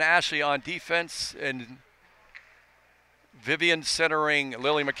Emma and Ashley on defense, and Vivian centering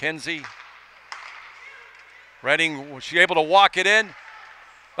Lily McKenzie. Redding, was she able to walk it in?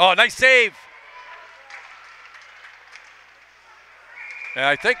 Oh, nice save. And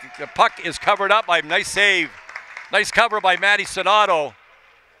I think the puck is covered up by nice save. Nice cover by Maddie Sonato.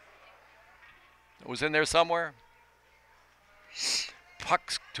 It was in there somewhere.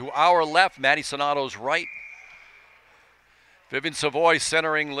 Puck's to our left, Maddie Sonato's right. Vivian Savoy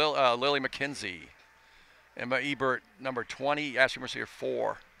centering Lily McKenzie. Emma Ebert, number 20. Ashley Mercier,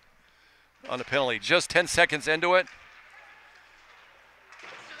 4 on the penalty. Just 10 seconds into it.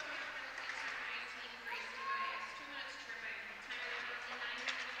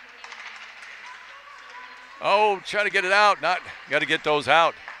 Oh, trying to get it out. Got to get those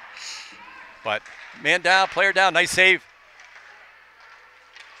out. But man down, player down. Nice save.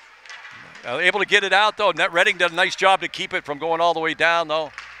 Able to get it out, though. Redding did a nice job to keep it from going all the way down,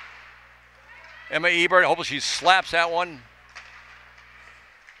 though. Emma Ebert, hopefully she slaps that one.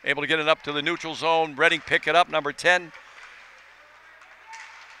 Able to get it up to the neutral zone. Redding pick it up, number 10.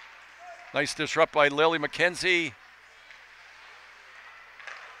 Nice disrupt by Lily McKenzie.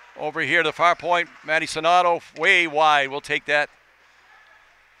 Over here to the far point, Maddie Sonato, way wide. We'll take that.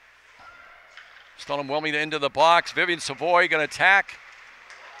 Stoneham Wilmington into the box. Vivian Savoy going to attack.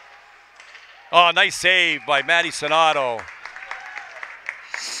 Oh, nice save by Maddie Sonato.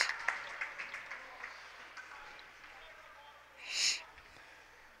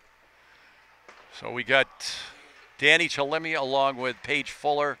 So we got Danny Chalemi along with Paige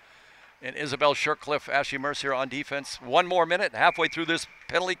Fuller and Isabel Shercliffe, Ashley Mercier on defense. 1 more minute, halfway through this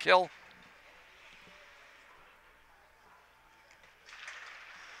penalty kill.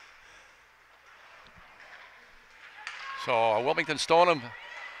 So Wilmington Stoneham.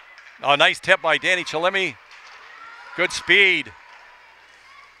 Oh, nice tip by Danny Chalimi. Good speed.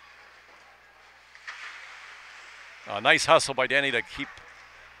 Nice hustle by Danny to keep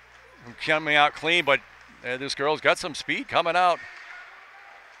him coming out clean, but this girl's got some speed coming out.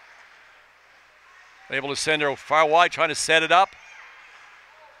 Able to send her far wide, trying to set it up.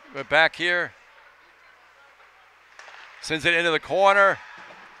 But back here. Sends it into the corner.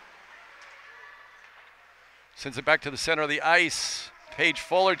 Sends it back to the center of the ice. Paige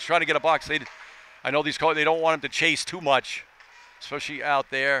Fuller trying to get a box. I know these coaches, they don't want him to chase too much, especially out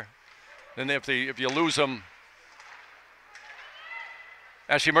there. Then if you lose them,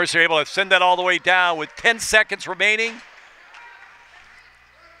 Ashley Mercer able to send that all the way down with 10 seconds remaining.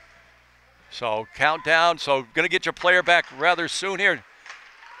 So countdown. So going to get your player back rather soon here.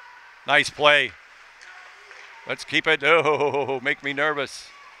 Nice play. Let's keep it. Oh, make me nervous.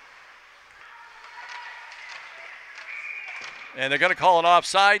 And they're going to call an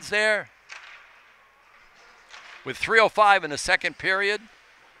offsides there with 3:05 in the second period.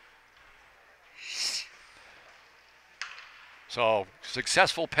 So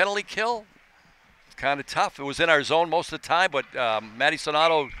successful penalty kill. It's kind of tough. It was in our zone most of the time, but Maddie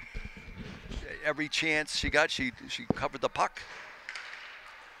Sonato, every chance she got, she covered the puck.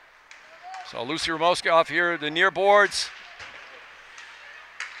 So Lucy Ramoska off here, the near boards.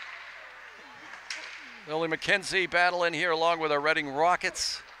 Lily McKenzie battling here along with our Reading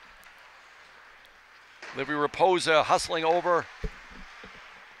Rockets. Livy Raposa hustling over.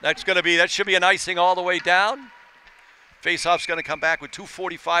 That should be an icing all the way down. Faceoff's going to come back with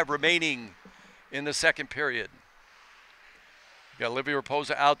 2:45 remaining in the second period. You got Livy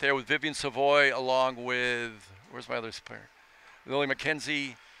Raposa out there with Vivian Savoy along with, where's my other player? Lily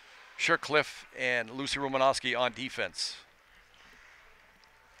McKenzie, Shercliffe, and Lucy Romanowski on defense.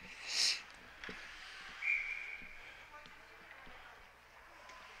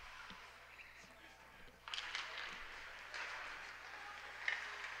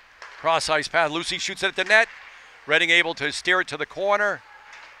 Cross ice pass. Lucy shoots it at the net. Reading able to steer it to the corner.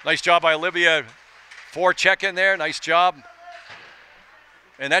 Nice job by Olivia. Forecheck in there. Nice job.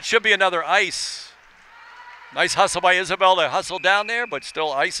 And that should be another ice. Nice hustle by Isabel to hustle down there, but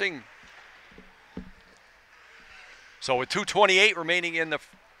still icing. So with 2:28 remaining in the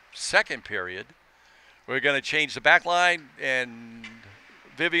second period, we're going to change the back line, and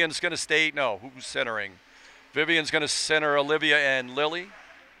Vivian's going to stay. No, who's centering? Vivian's going to center Olivia and Lily.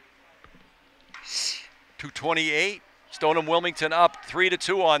 2:28. Stoneham Wilmington up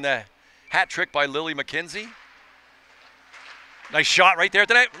 3-2 on the hat trick by Lily McKenzie. Nice shot right there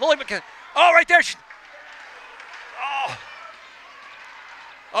tonight. Lily McKenzie. Oh, right there.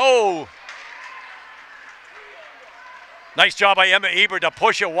 Oh. Nice job by Emma Ebert to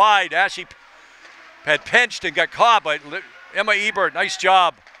push it wide. Ashley had pinched and got caught, but Emma Ebert, nice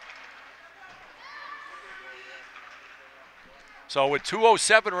job. So with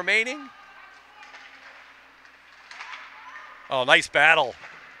 2:07 remaining. Oh, nice battle.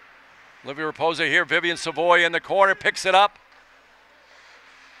 Olivia Raposa here. Vivian Savoy in the corner, picks it up.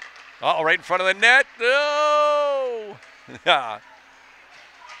 Uh-oh, right in front of the net. Oh!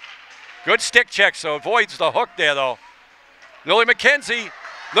 Good stick check, so avoids the hook there, though. Lily McKenzie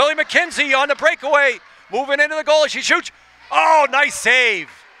on the breakaway. Moving into the goal. She shoots. Oh, nice save.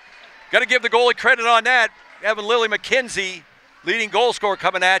 Got to give the goalie credit on that. Having Lily McKenzie, leading goal scorer,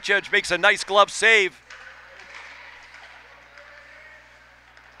 coming at you, makes a nice glove save.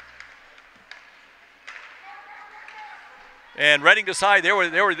 And Reading decided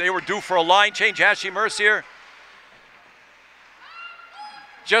they were due for a line change. Ashley Mercier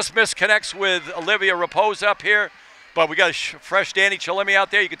just misconnects with Olivia Raposa up here, but we got a fresh Danny Chalimi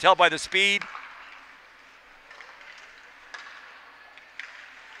out there. You can tell by the speed.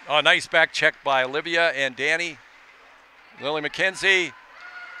 Oh, nice back check by Olivia and Danny. Lily McKenzie.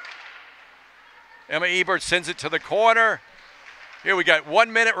 Emma Ebert sends it to the corner. Here we got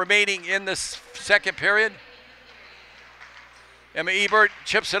 1 minute remaining in this second period. Emma Ebert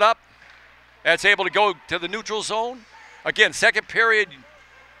chips it up. That's able to go to the neutral zone. Again, second period,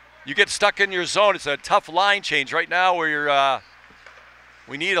 you get stuck in your zone. It's a tough line change right now where you're,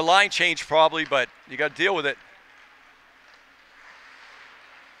 we need a line change probably, but you got to deal with it.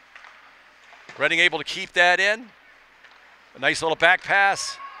 Reading able to keep that in. A nice little back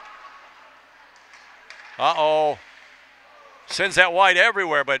pass. Uh-oh. Sends that wide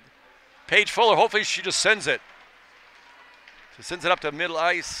everywhere, but Paige Fuller, hopefully she just sends it. She sends it up to middle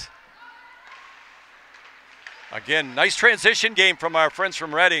ice. Again, nice transition game from our friends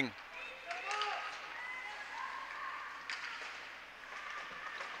from Reading.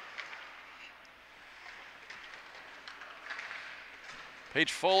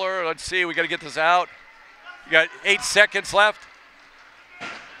 Paige Fuller, let's see, we got to get this out. You got 8 seconds left.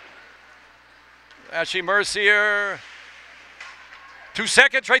 Ashley Mercier. 2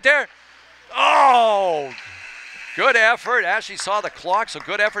 seconds right there. Oh, good effort. Ashley saw the clock, so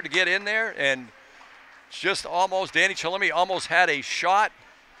good effort to get in there. And just almost, Danny Chalimi almost had a shot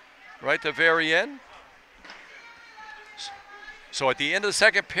right at the very end. So at the end of the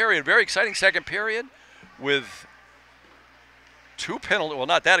second period, very exciting second period with 2 penalties. Well,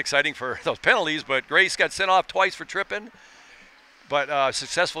 not that exciting for those penalties, but Grace got sent off twice for tripping. But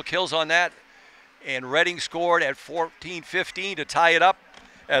successful kills on that. And Reading scored at 14-15 to tie it up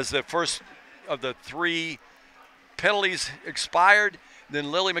as the first of the 3 penalties expired.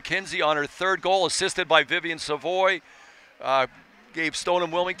 Then Lily McKenzie on her 3rd goal, assisted by Vivian Savoy, gave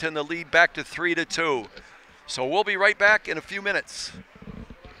Stoneham Wilmington the lead back to 3-2. So we'll be right back in a few minutes.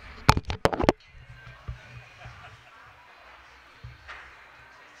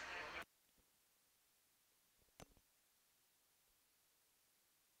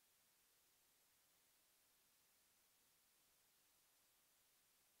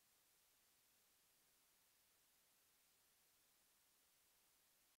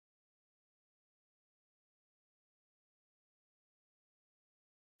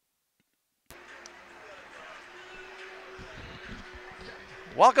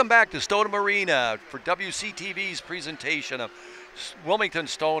 Welcome back to Stoneham Arena for WCTV's presentation of Wilmington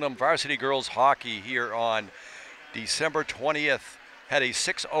Stoneham Varsity Girls Hockey here on December 20th. Had a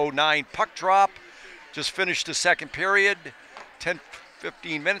 6:09 puck drop. Just finished the second period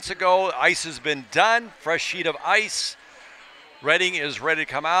 10-15 minutes ago. Ice has been done. Fresh sheet of ice. Reading is ready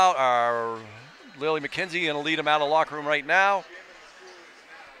to come out. Our Lily McKenzie going to lead them out of the locker room right now.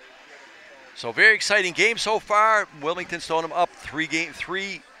 So very exciting game so far. Wilmington Stoneham up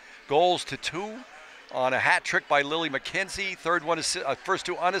 3 goals to 2 on a hat trick by Lily McKenzie. First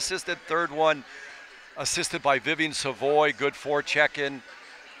 2 unassisted, third one assisted by Vivian Savoy. Good forecheck-in.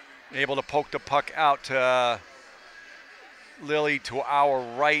 Able to poke the puck out to Lily to our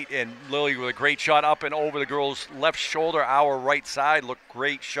right, and Lily with a great shot up and over the girl's left shoulder, our right side. Looked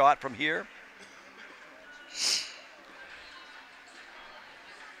great shot from here.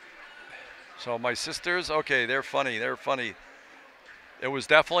 So my sisters, okay, they're funny. It was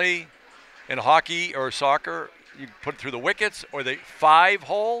definitely in hockey or soccer, you put it through the wickets or the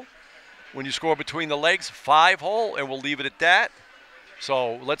 5-hole. When you score between the legs, 5-hole, and we'll leave it at that.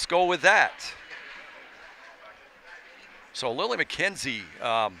 So let's go with that. So Lily McKenzie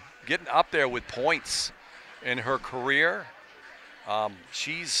getting up there with points in her career.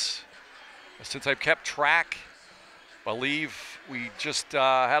 She's, since I've kept track, believe we just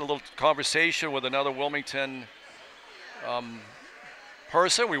had a little conversation with another Wilmington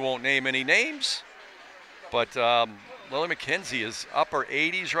person. We won't name any names, but Lily McKenzie is upper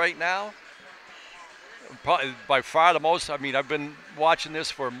 80s right now. Probably by far the most. I mean, I've been watching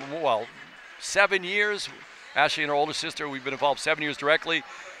this for, 7 years. Ashley and her older sister, we've been involved 7 years directly.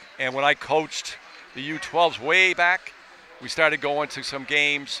 And when I coached the U12s way back, we started going to some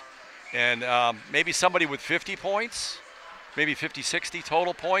games. And maybe somebody with 50 points, maybe 50, 60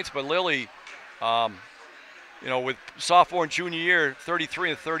 total points. But Lily, with sophomore and junior year, 33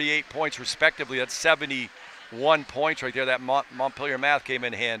 and 38 points respectively. That's 71 points right there. That Montpelier math came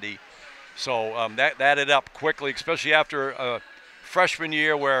in handy. So that added up quickly, especially after a freshman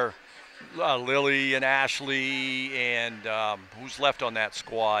year where Lily and Ashley and who's left on that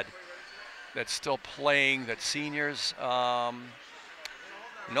squad that's still playing, that's seniors.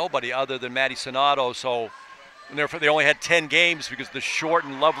 Nobody other than Maddie Sonato. So they only had 10 games because of the short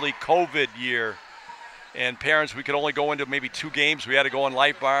and lovely COVID year. And parents, we could only go into maybe 2 games. We had to go on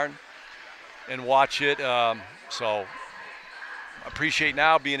Life Barn and watch it. So appreciate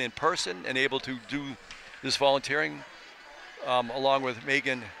now being in person and able to do this volunteering along with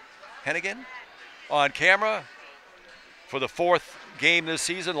Megan Hennigan on camera for the 4th game this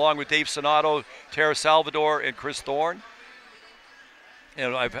season, along with Dave Sonato, Tara Salvador, and Chris Thorne.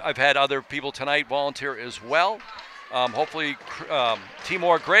 And I've had other people tonight volunteer as well. Hopefully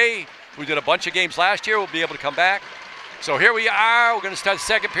Timor Gray, who did a bunch of games last year, will be able to come back. So here we are. We're going to start the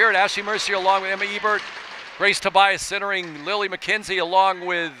second period. Ashley Mercier along with Emma Ebert. Grace Tobias centering Lily McKenzie along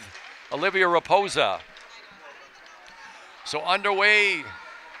with Olivia Raposa. So underway.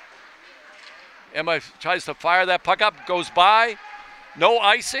 Emma tries to fire that puck up, goes by. No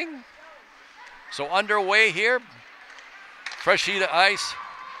icing. So underway here. Fresh sheet of ice.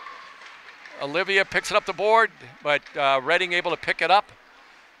 Olivia picks it up the board, but Reading able to pick it up.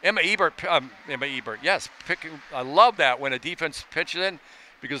 Emma Ebert, yes. I love that when a defense pitches in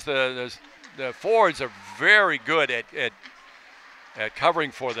because the forwards are very good at at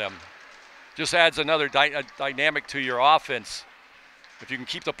covering for them. Just adds another dynamic to your offense. If you can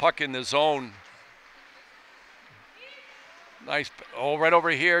keep the puck in the zone. Nice, right over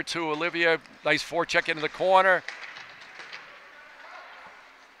here to Olivia. Nice forecheck into the corner.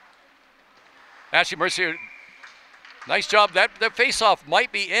 Ashley Mercier, nice job. That face-off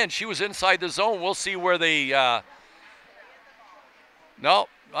might be in. She was inside the zone. We'll see where they, no,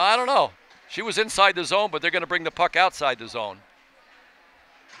 I don't know. She was inside the zone, but they're going to bring the puck outside the zone.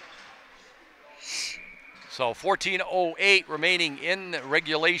 So 14:08 remaining in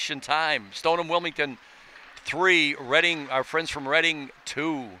regulation time. Stoneham Wilmington 3, Reading, our friends from Reading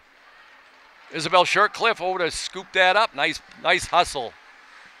 2. Isabel Shirtcliffe over to scoop that up. Nice hustle.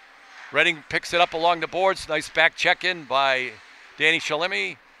 Reading picks it up along the boards. Nice back check-in by Danny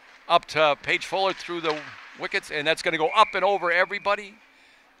Shalimi. Up to Paige Fuller through the wickets, and that's going to go up and over everybody.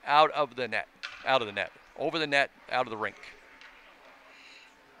 Out of the net. Over the net, out of the rink.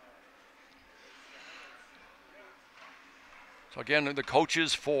 So again, the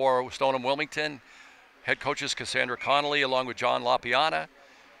coaches for Stoneham Wilmington, head coaches Cassandra Connolly along with John LaPiana,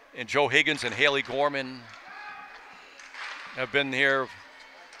 and Joe Higgins and Haley Gorman have been here,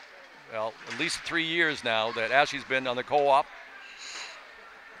 well, at least 3 years now that Ashley's been on the co-op.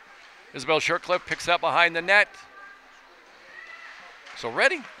 Isabel Shirtcliffe picks up behind the net. So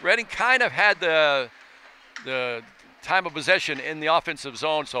Reading kind of had the time of possession in the offensive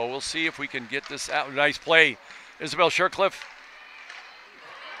zone, so we'll see if we can get this out. Nice play, Isabel Shirtcliffe.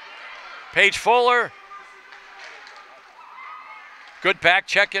 Paige Fuller. Good back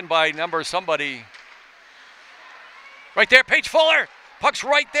check-in by somebody. Right there, Paige Fuller. Puck's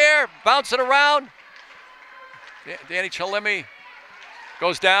right there, bouncing around. Danny Chalimi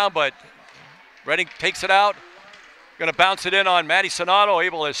goes down, but Reading takes it out. Going to bounce it in on Maddie Sonato,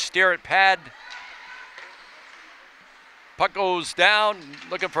 able to steer it pad. Puck goes down,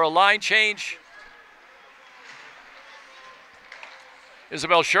 looking for a line change.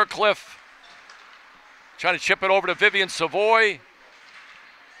 Isabel Shirtcliffe trying to chip it over to Vivian Savoy.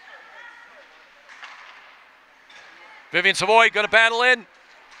 Vivian Savoy going to battle in.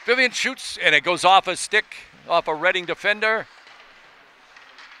 Vivian shoots, and it goes off a stick, off a Reading defender.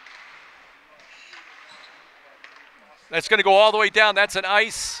 That's going to go all the way down. That's an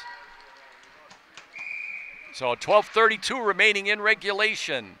ice. So 12:32 remaining in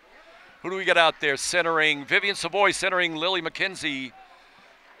regulation. Who do we got out there centering? Vivian Savoy centering Lily McKenzie,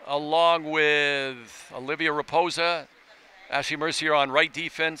 along with Olivia Raposa, Ashley Mercier on right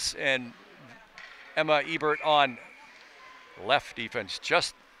defense, and Emma Ebert on left defense.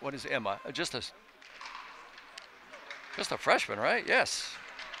 What is Emma? Just a freshman, right? Yes.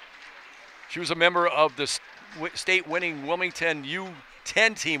 She was a member of the state winning Wilmington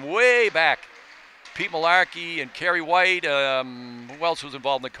U10 team way back. Pete Malarkey and Carrie White. Who else was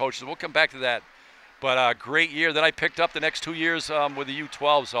involved in the coaches? We'll come back to that. But a great year that I picked up the next 2 years with the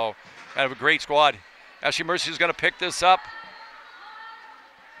U12. So kind of a great squad. Ashley Mercier is going to pick this up.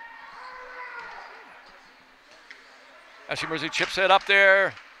 Ashley Mercier chips it up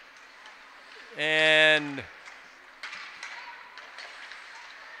there. And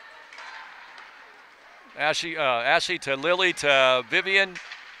Ashley to Lily to Vivian.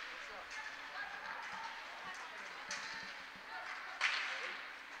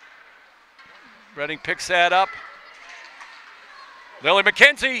 Reading picks that up. Lily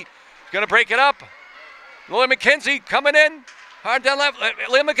McKenzie going to break it up. Lily McKenzie coming in. Hard down left.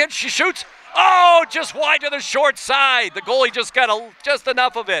 Lily McKenzie, she shoots. Oh, just wide to the short side. The goalie just got just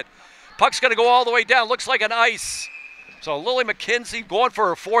enough of it. Puck's going to go all the way down. Looks like an ice. So Lily McKenzie going for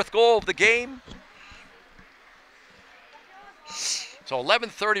her 4th goal of the game. So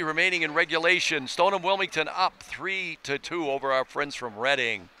 11:30 remaining in regulation. Stoneham Wilmington up 3-2 over our friends from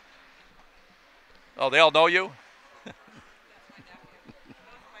Reading. Oh, they all know you?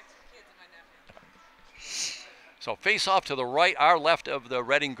 So face off to the right, our left of the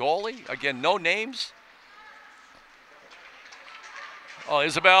Reading goalie. Again, no names. Oh,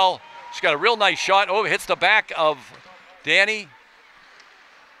 Isabel, she's got a real nice shot. Oh, hits the back of Danny.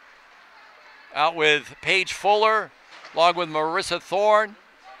 Out with Paige Fuller, along with Marissa Thorne.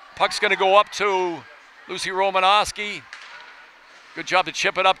 Puck's going to go up to Lucy Romanowski. Good job to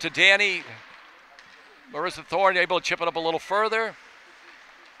chip it up to Danny. Marissa Thorne able to chip it up a little further.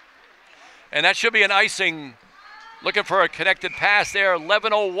 And that should be an icing. Looking for a connected pass there.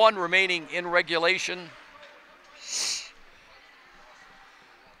 11:01 remaining in regulation.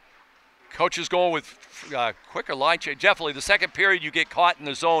 Coach is going with quicker line change. Definitely, the second period you get caught in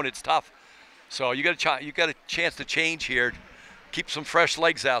the zone, it's tough. So you got a chance to change here. Keep some fresh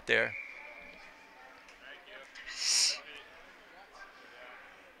legs out there.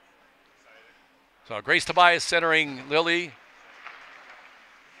 So Grace Tobias centering Lily.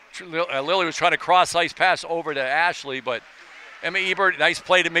 Lily was trying to cross ice pass over to Ashley, but Emma Ebert, nice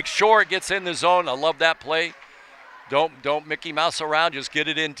play to make sure it gets in the zone. I love that play. Don't Mickey Mouse around, just get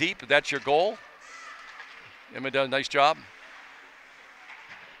it in deep. That's your goal. Emma does a nice job.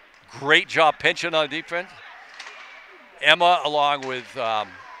 Great job pinching on defense. Emma, along with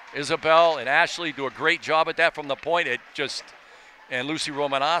Isabel and Ashley, do a great job at that from the point. And Lucy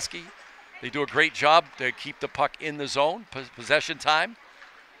Romanowski, they do a great job to keep the puck in the zone, possession time.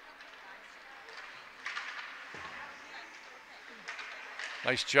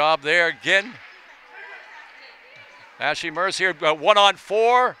 Nice job there again. Ashley Mercier,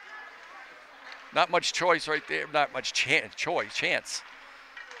 1-on-4. Not much choice right there. Not much chance.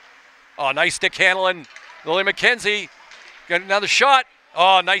 Oh, nice stick handling. Lily McKenzie got another shot.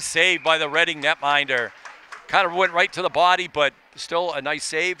 Oh, nice save by the Reading netminder. Kind of went right to the body, but still a nice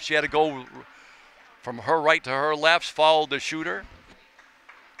save. She had to go from her right to her left, followed the shooter.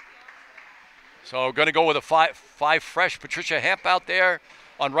 So going to go with a five fresh. Patricia Hemp out there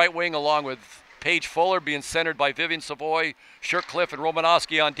on right wing, along with Paige Fuller, being centered by Vivian Savoy, Shirtcliffe, and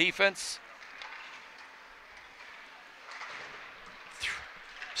Romanowski on defense.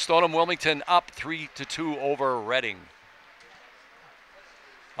 Stoneham Wilmington up 3-2 over Reading.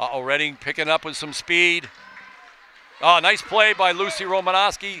 Reading picking up with some speed. Oh, nice play by Lucy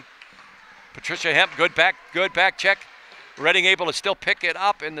Romanowski. Patricia Hemp, good back check. Reading able to still pick it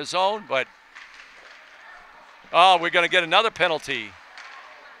up in the zone, but we're going to get another penalty,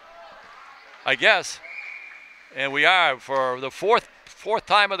 I guess. And we are for the fourth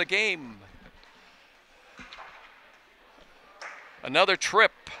time of the game. Another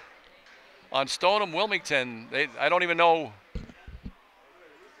trip on Stoneham Wilmington. I don't even know.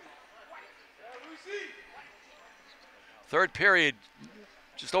 Third period,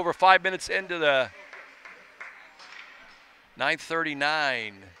 just over 5 minutes into the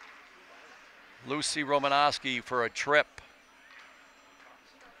 9:39. Lucy Romanowski for a trip.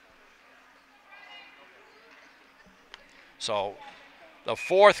 So the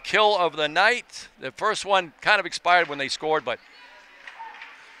fourth kill of the night. The first one kind of expired when they scored, but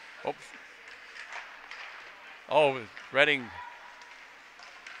Reading.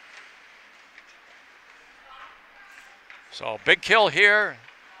 So big kill here,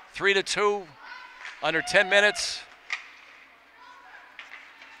 3-2, under 10 minutes.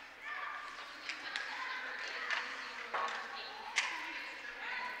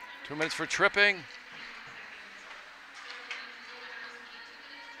 Two minutes for tripping.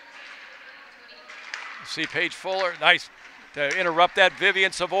 See Paige Fuller, nice to interrupt that.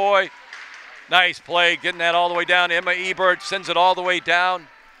 Vivian Savoy, nice play, getting that all the way down. Emma Ebert sends it all the way down.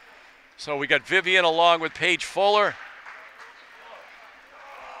 So we got Vivian along with Paige Fuller.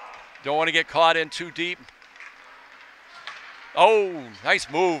 Don't want to get caught in too deep. Oh, nice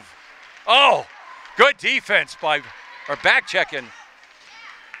move. Oh, good defense back checking.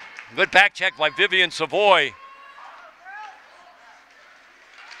 Good back check by Vivian Savoy.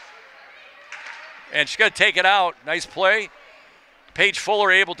 And she's going to take it out. Nice play. Paige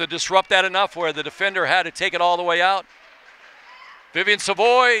Fuller able to disrupt that enough where the defender had to take it all the way out. Vivian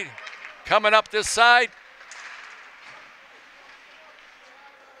Savoy coming up this side.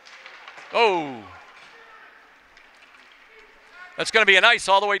 Oh. That's going to be an ice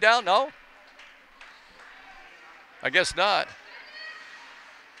all the way down? No? I guess not.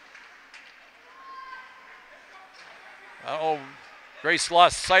 Uh-oh. Grace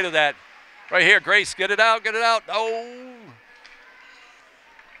lost sight of that. Right here, Grace, get it out, get it out. Oh.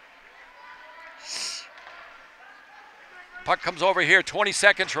 Puck comes over here, 20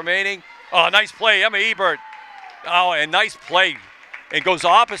 seconds remaining. Oh, nice play, Emma Ebert. Oh, and nice play. It goes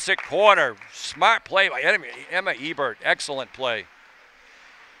opposite corner. Smart play by Emma Ebert. Excellent play.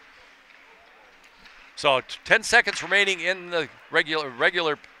 So 10 seconds remaining in the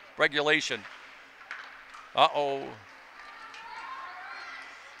regulation. Uh-oh.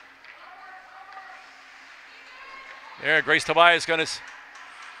 There, Grace Tobias going to...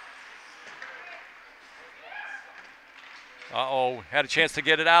 Uh-oh, had a chance to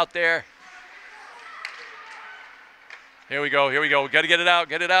get it out there. Here we go, here we go. Got to get it out,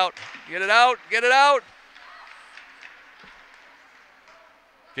 get it out, get it out, get it out.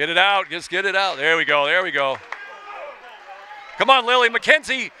 Get it out, just get it out. There we go, there we go. Come on, Lily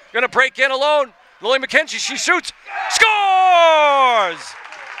McKenzie, going to break in alone. Lily McKenzie, she shoots, scores!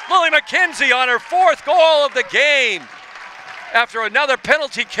 Lily McKenzie on her fourth goal of the game after another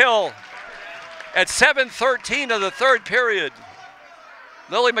penalty kill at 7:13 of the third period.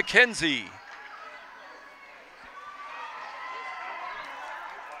 Lily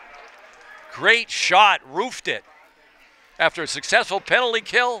great shot, roofed it after a successful penalty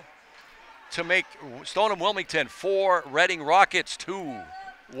kill to make Stoneham Wilmington 4, Reading Rockets 2.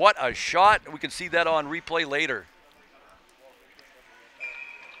 What a shot. We can see that on replay later.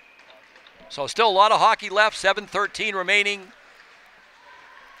 So still a lot of hockey left, 7:13 remaining.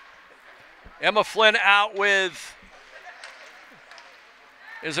 Emma Flynn out with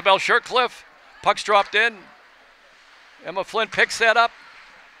Isabel Shirtcliffe. Puck's dropped in. Emma Flynn picks that up.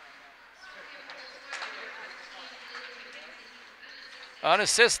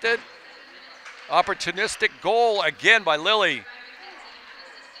 Unassisted. Opportunistic goal again by Lily.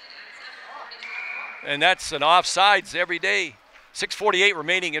 And that's an offsides every day. 6:48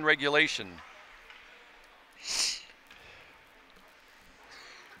 remaining in regulation.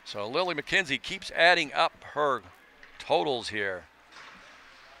 So Lily McKenzie keeps adding up her totals here.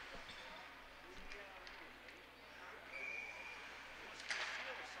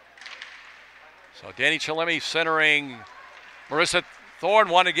 So Danny Chalemi centering. Marissa Thorne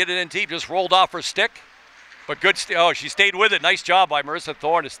wanted to get it in deep, just rolled off her stick. But good, she stayed with it. Nice job by Marissa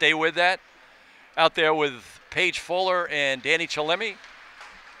Thorne to stay with that. Out there with Paige Fuller and Danny Chalemi.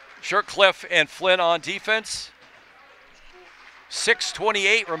 Shirtcliffe and Flynn on defense.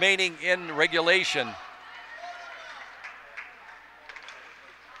 6:28 remaining in regulation.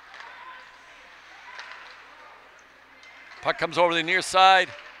 Puck comes over the near side.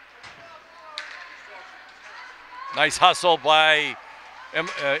 Nice hustle by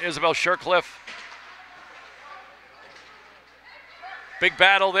Isabel Shirtcliffe. Big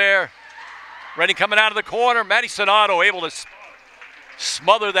battle there. Reading coming out of the corner. Maddie Sonato able to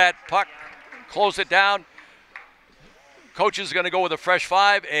smother that puck, close it down. Coach is going to go with a fresh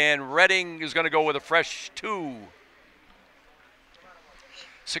 5, and Reading is going to go with a fresh 2.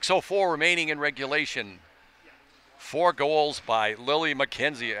 6:04 remaining in regulation. 4 goals by Lily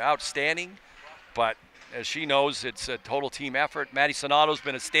McKenzie. Outstanding, but as she knows, it's a total team effort. Maddie Sonato's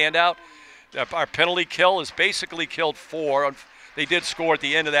been a standout. Our penalty kill has basically killed 4. They did score at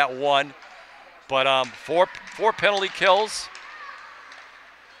the end of that one, but 4 penalty kills.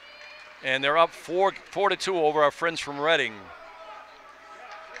 And they're up 4-2 over our friends from Reading.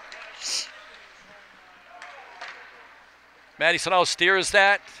 Maddie Sonato steers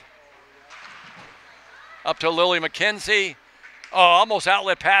that. Up to Lily McKenzie. Oh, almost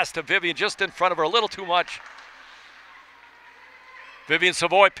outlet pass to Vivian, just in front of her, a little too much. Vivian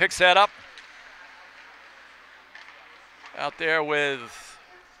Savoy picks that up. Out there with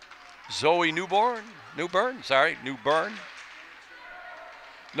Zoe Newburn.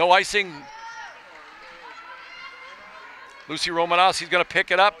 No icing. Lucy Romanowski's going to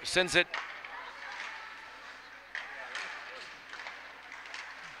pick it up, sends it.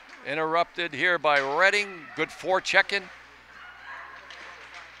 Interrupted here by Reading. Good forechecking.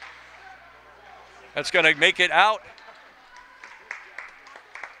 That's going to make it out.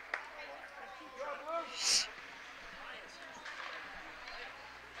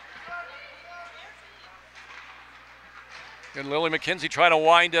 And Lily McKenzie trying to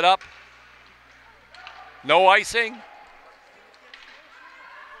wind it up. No icing.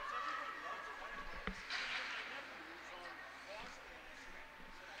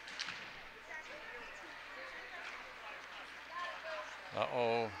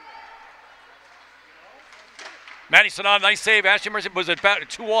 Uh-oh. Maddie Sonato, nice save. Ashley Mercer was about a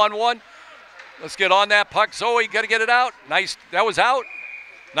 2-on-1. Let's get on that puck. Zoe, got to get it out. Nice. That was out.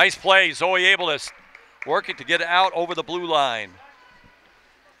 Nice play. Zoe able to work it to get it out over the blue line.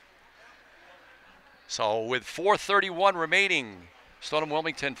 So with 4:31 remaining, Stoneham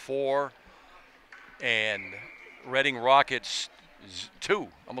Wilmington 4 and Reading Rockets 2.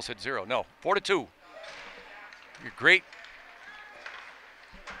 Almost said 0. No, 4-2. You're great.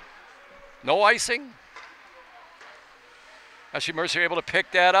 No icing. Ashley Mercer able to pick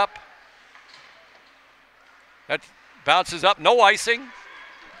that up. That bounces up. No icing.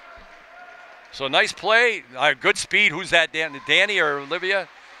 So nice play. Good speed. Who's that? Danny or Olivia?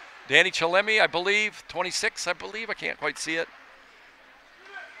 Danny Chalemi, I believe. 26, I believe. I can't quite see it.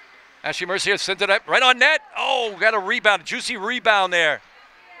 Ashley Mercer sent it up right on net. Oh, got a rebound. A juicy rebound there.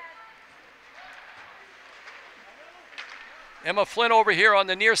 Emma Flynn over here on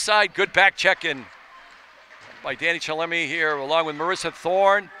the near side. Good back check-in by Danny Chalemi here along with Marissa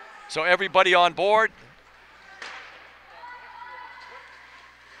Thorne. So everybody on board.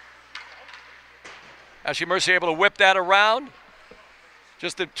 Ashley Mercer able to whip that around.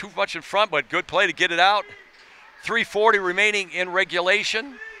 Just too much in front, but good play to get it out. 3:40 remaining in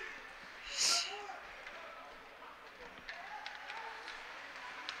regulation.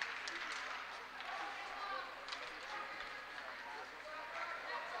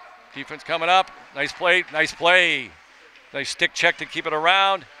 Defense coming up. Nice play, nice play. Nice stick check to keep it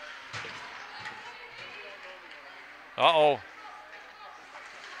around. Uh-oh.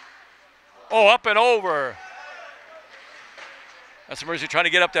 Oh, up and over. That's Mercy trying to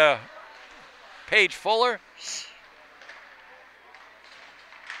get up to Paige Fuller.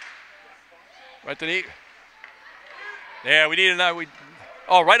 Right the knee. Yeah, we need another.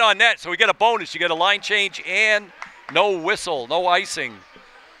 Oh, right on net. So we get a bonus. You get a line change and no whistle, no icing.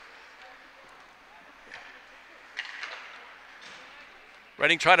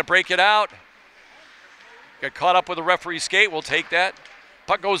 Reading trying to break it out. Got caught up with the referee's skate. We'll take that.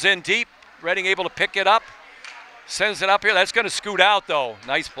 Puck goes in deep. Reading able to pick it up. Sends it up here. That's going to scoot out, though.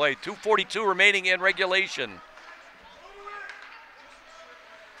 Nice play. 2:42 remaining in regulation.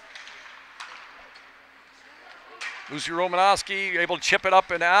 Lucy Romanowski able to chip it up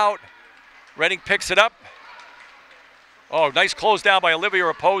and out. Reading picks it up. Oh, nice close down by Olivia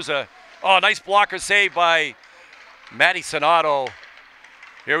Raposa. Oh, nice blocker save by Maddie Sonato.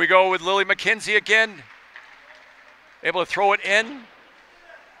 Here we go with Lily McKenzie again. Able to throw it in.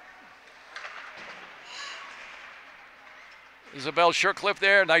 Isabel Shercliffe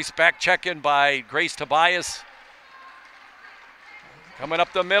there. Nice back check-in by Grace Tobias. Coming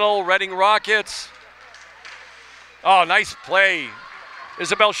up the middle, Reading Rockets. Oh, nice play.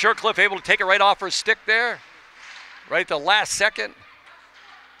 Isabel Shercliffe able to take it right off her stick there. Right at the last second.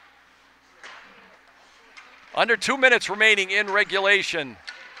 Under 2 minutes remaining in regulation.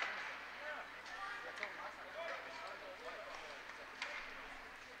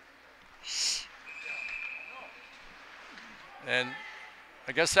 And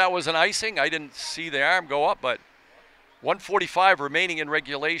I guess that was an icing. I didn't see the arm go up, but 1:45 remaining in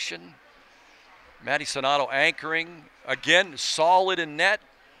regulation. Maddie Sonato anchoring. Again, solid in net.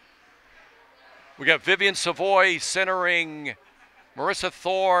 We got Vivian Savoy centering Marissa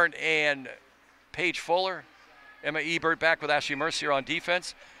Thorne and Paige Fuller. Emma Ebert back with Ashley Mercier on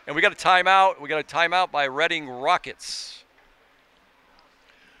defense. And we got a timeout. We got a timeout by Reading Rockets.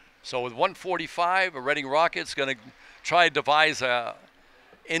 So with 1:45, a Reading Rockets going to try to devise a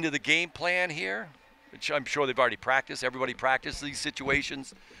end of the game plan here, which I'm sure they've already practiced. Everybody practiced these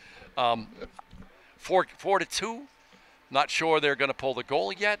situations. 4-2. Not sure they're going to pull the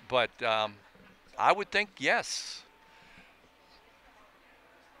goal yet, but I would think yes.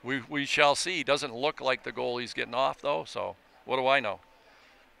 We shall see. Doesn't look like the goalie's getting off, though, so what do I know?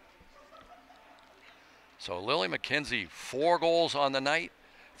 So Lily McKenzie, 4 goals on the night.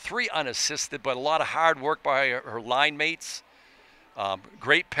 3 unassisted, but a lot of hard work by her line mates.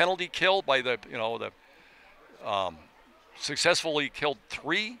 Great penalty kill by successfully killed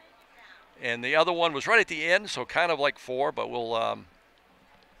 3, and the other one was right at the end, so kind of like 4, but we'll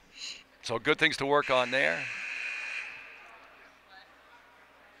so good things to work on there.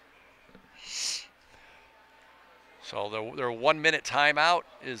 So their 1 minute timeout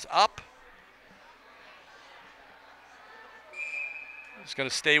is up. He's going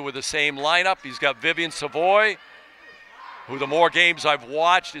to stay with the same lineup. He's got Vivian Savoy, who the more games I've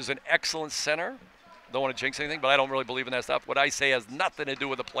watched is an excellent center. Don't want to jinx anything, but I don't really believe in that stuff. What I say has nothing to do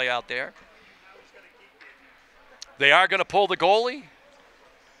with the play out there. They are going to pull the goalie.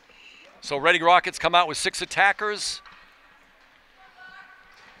 So Reading Rockets come out with 6 attackers.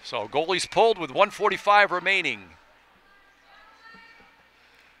 So goalie's pulled with 1:45 remaining.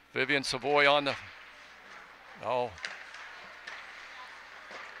 Vivian Savoy on the... Oh.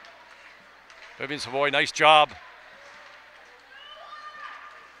 Vivian Savoy, nice job.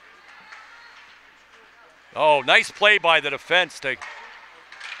 Oh, nice play by the defense.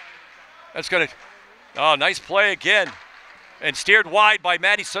 That's going to... Oh, nice play again. And steered wide by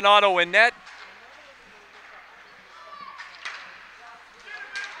Maddie Sonato in net.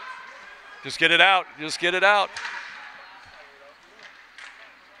 Just get it out. Just get it out.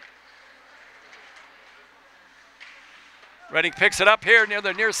 Reading picks it up here near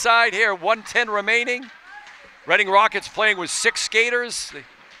the near side here. 1:10 remaining. Reading Rockets playing with 6 skaters. They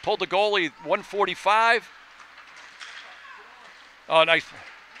pulled the goalie 1:45. Oh, nice.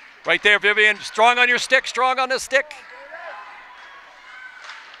 Right there, Vivian. Strong on your stick. Strong on the stick.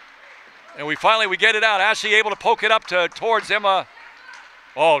 And we get it out. Ashley able to poke it up towards Emma.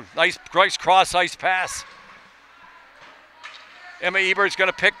 Oh, nice cross ice pass. Emma Ebert's going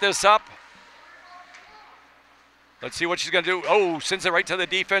to pick this up. Let's see what she's going to do. Oh, sends it right to the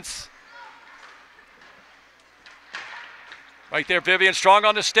defense. Right there, Vivian, strong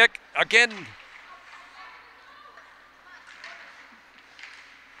on the stick. Again.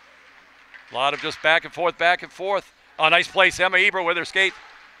 A lot of just back and forth, back and forth. Oh, nice place, Emma Ebert with her skate.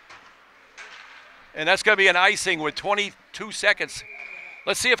 And that's going to be an icing with 22 seconds.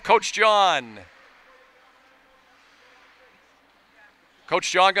 Let's see if Coach John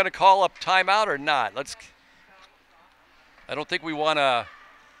going to call up timeout or not? I don't think we want to.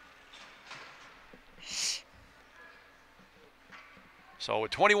 So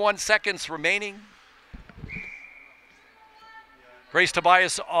with 21 seconds remaining, Grace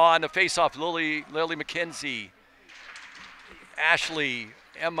Tobias on the faceoff. Lily McKenzie, Ashley,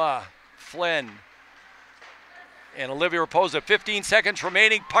 Emma Flynn, and Olivia Raposa. 15 seconds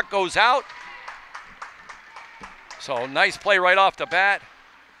remaining. Puck goes out. So nice play right off the bat.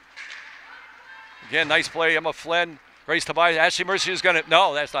 Again, nice play. Emma Flynn, Grace Tobias. Ashley Mercier is going to.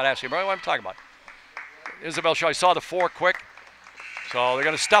 No, that's not Ashley Mercier. What am I talking about? Isabel Shaw. I saw the 4 quick. So they're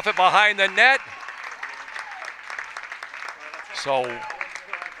going to stuff it behind the net. So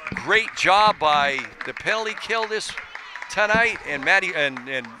great job by the penalty kill this tonight and Maddie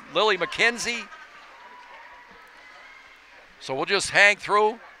and Lily McKenzie. So we'll just hang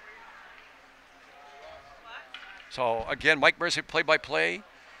through. So again, Mike Mercer play-by-play.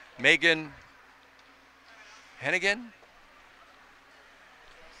 Megan Hennigan.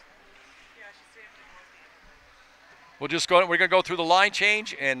 We're going to go through the line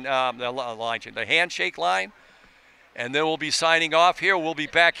change and the handshake line. And then we'll be signing off here. We'll be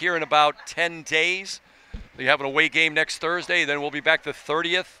back here in about 10 days. We have an away game next Thursday. Then we'll be back the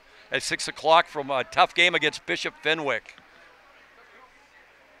 30th at 6 o'clock from a tough game against Bishop Fenwick.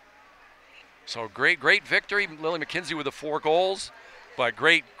 So great victory. Lily McKenzie with the 4 goals. But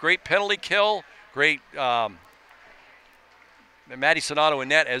great penalty kill. Great Maddie Sonato in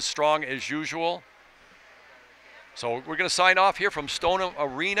net, as strong as usual. So we're going to sign off here from Stoneham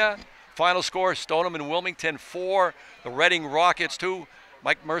Arena. Final score, Stoneham and Wilmington 4, the Reading Rockets 2.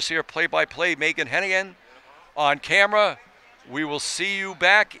 Mike Mercier play-by-play, Megan Hennigan on camera. We will see you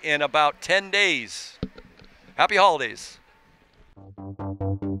back in about 10 days. Happy holidays.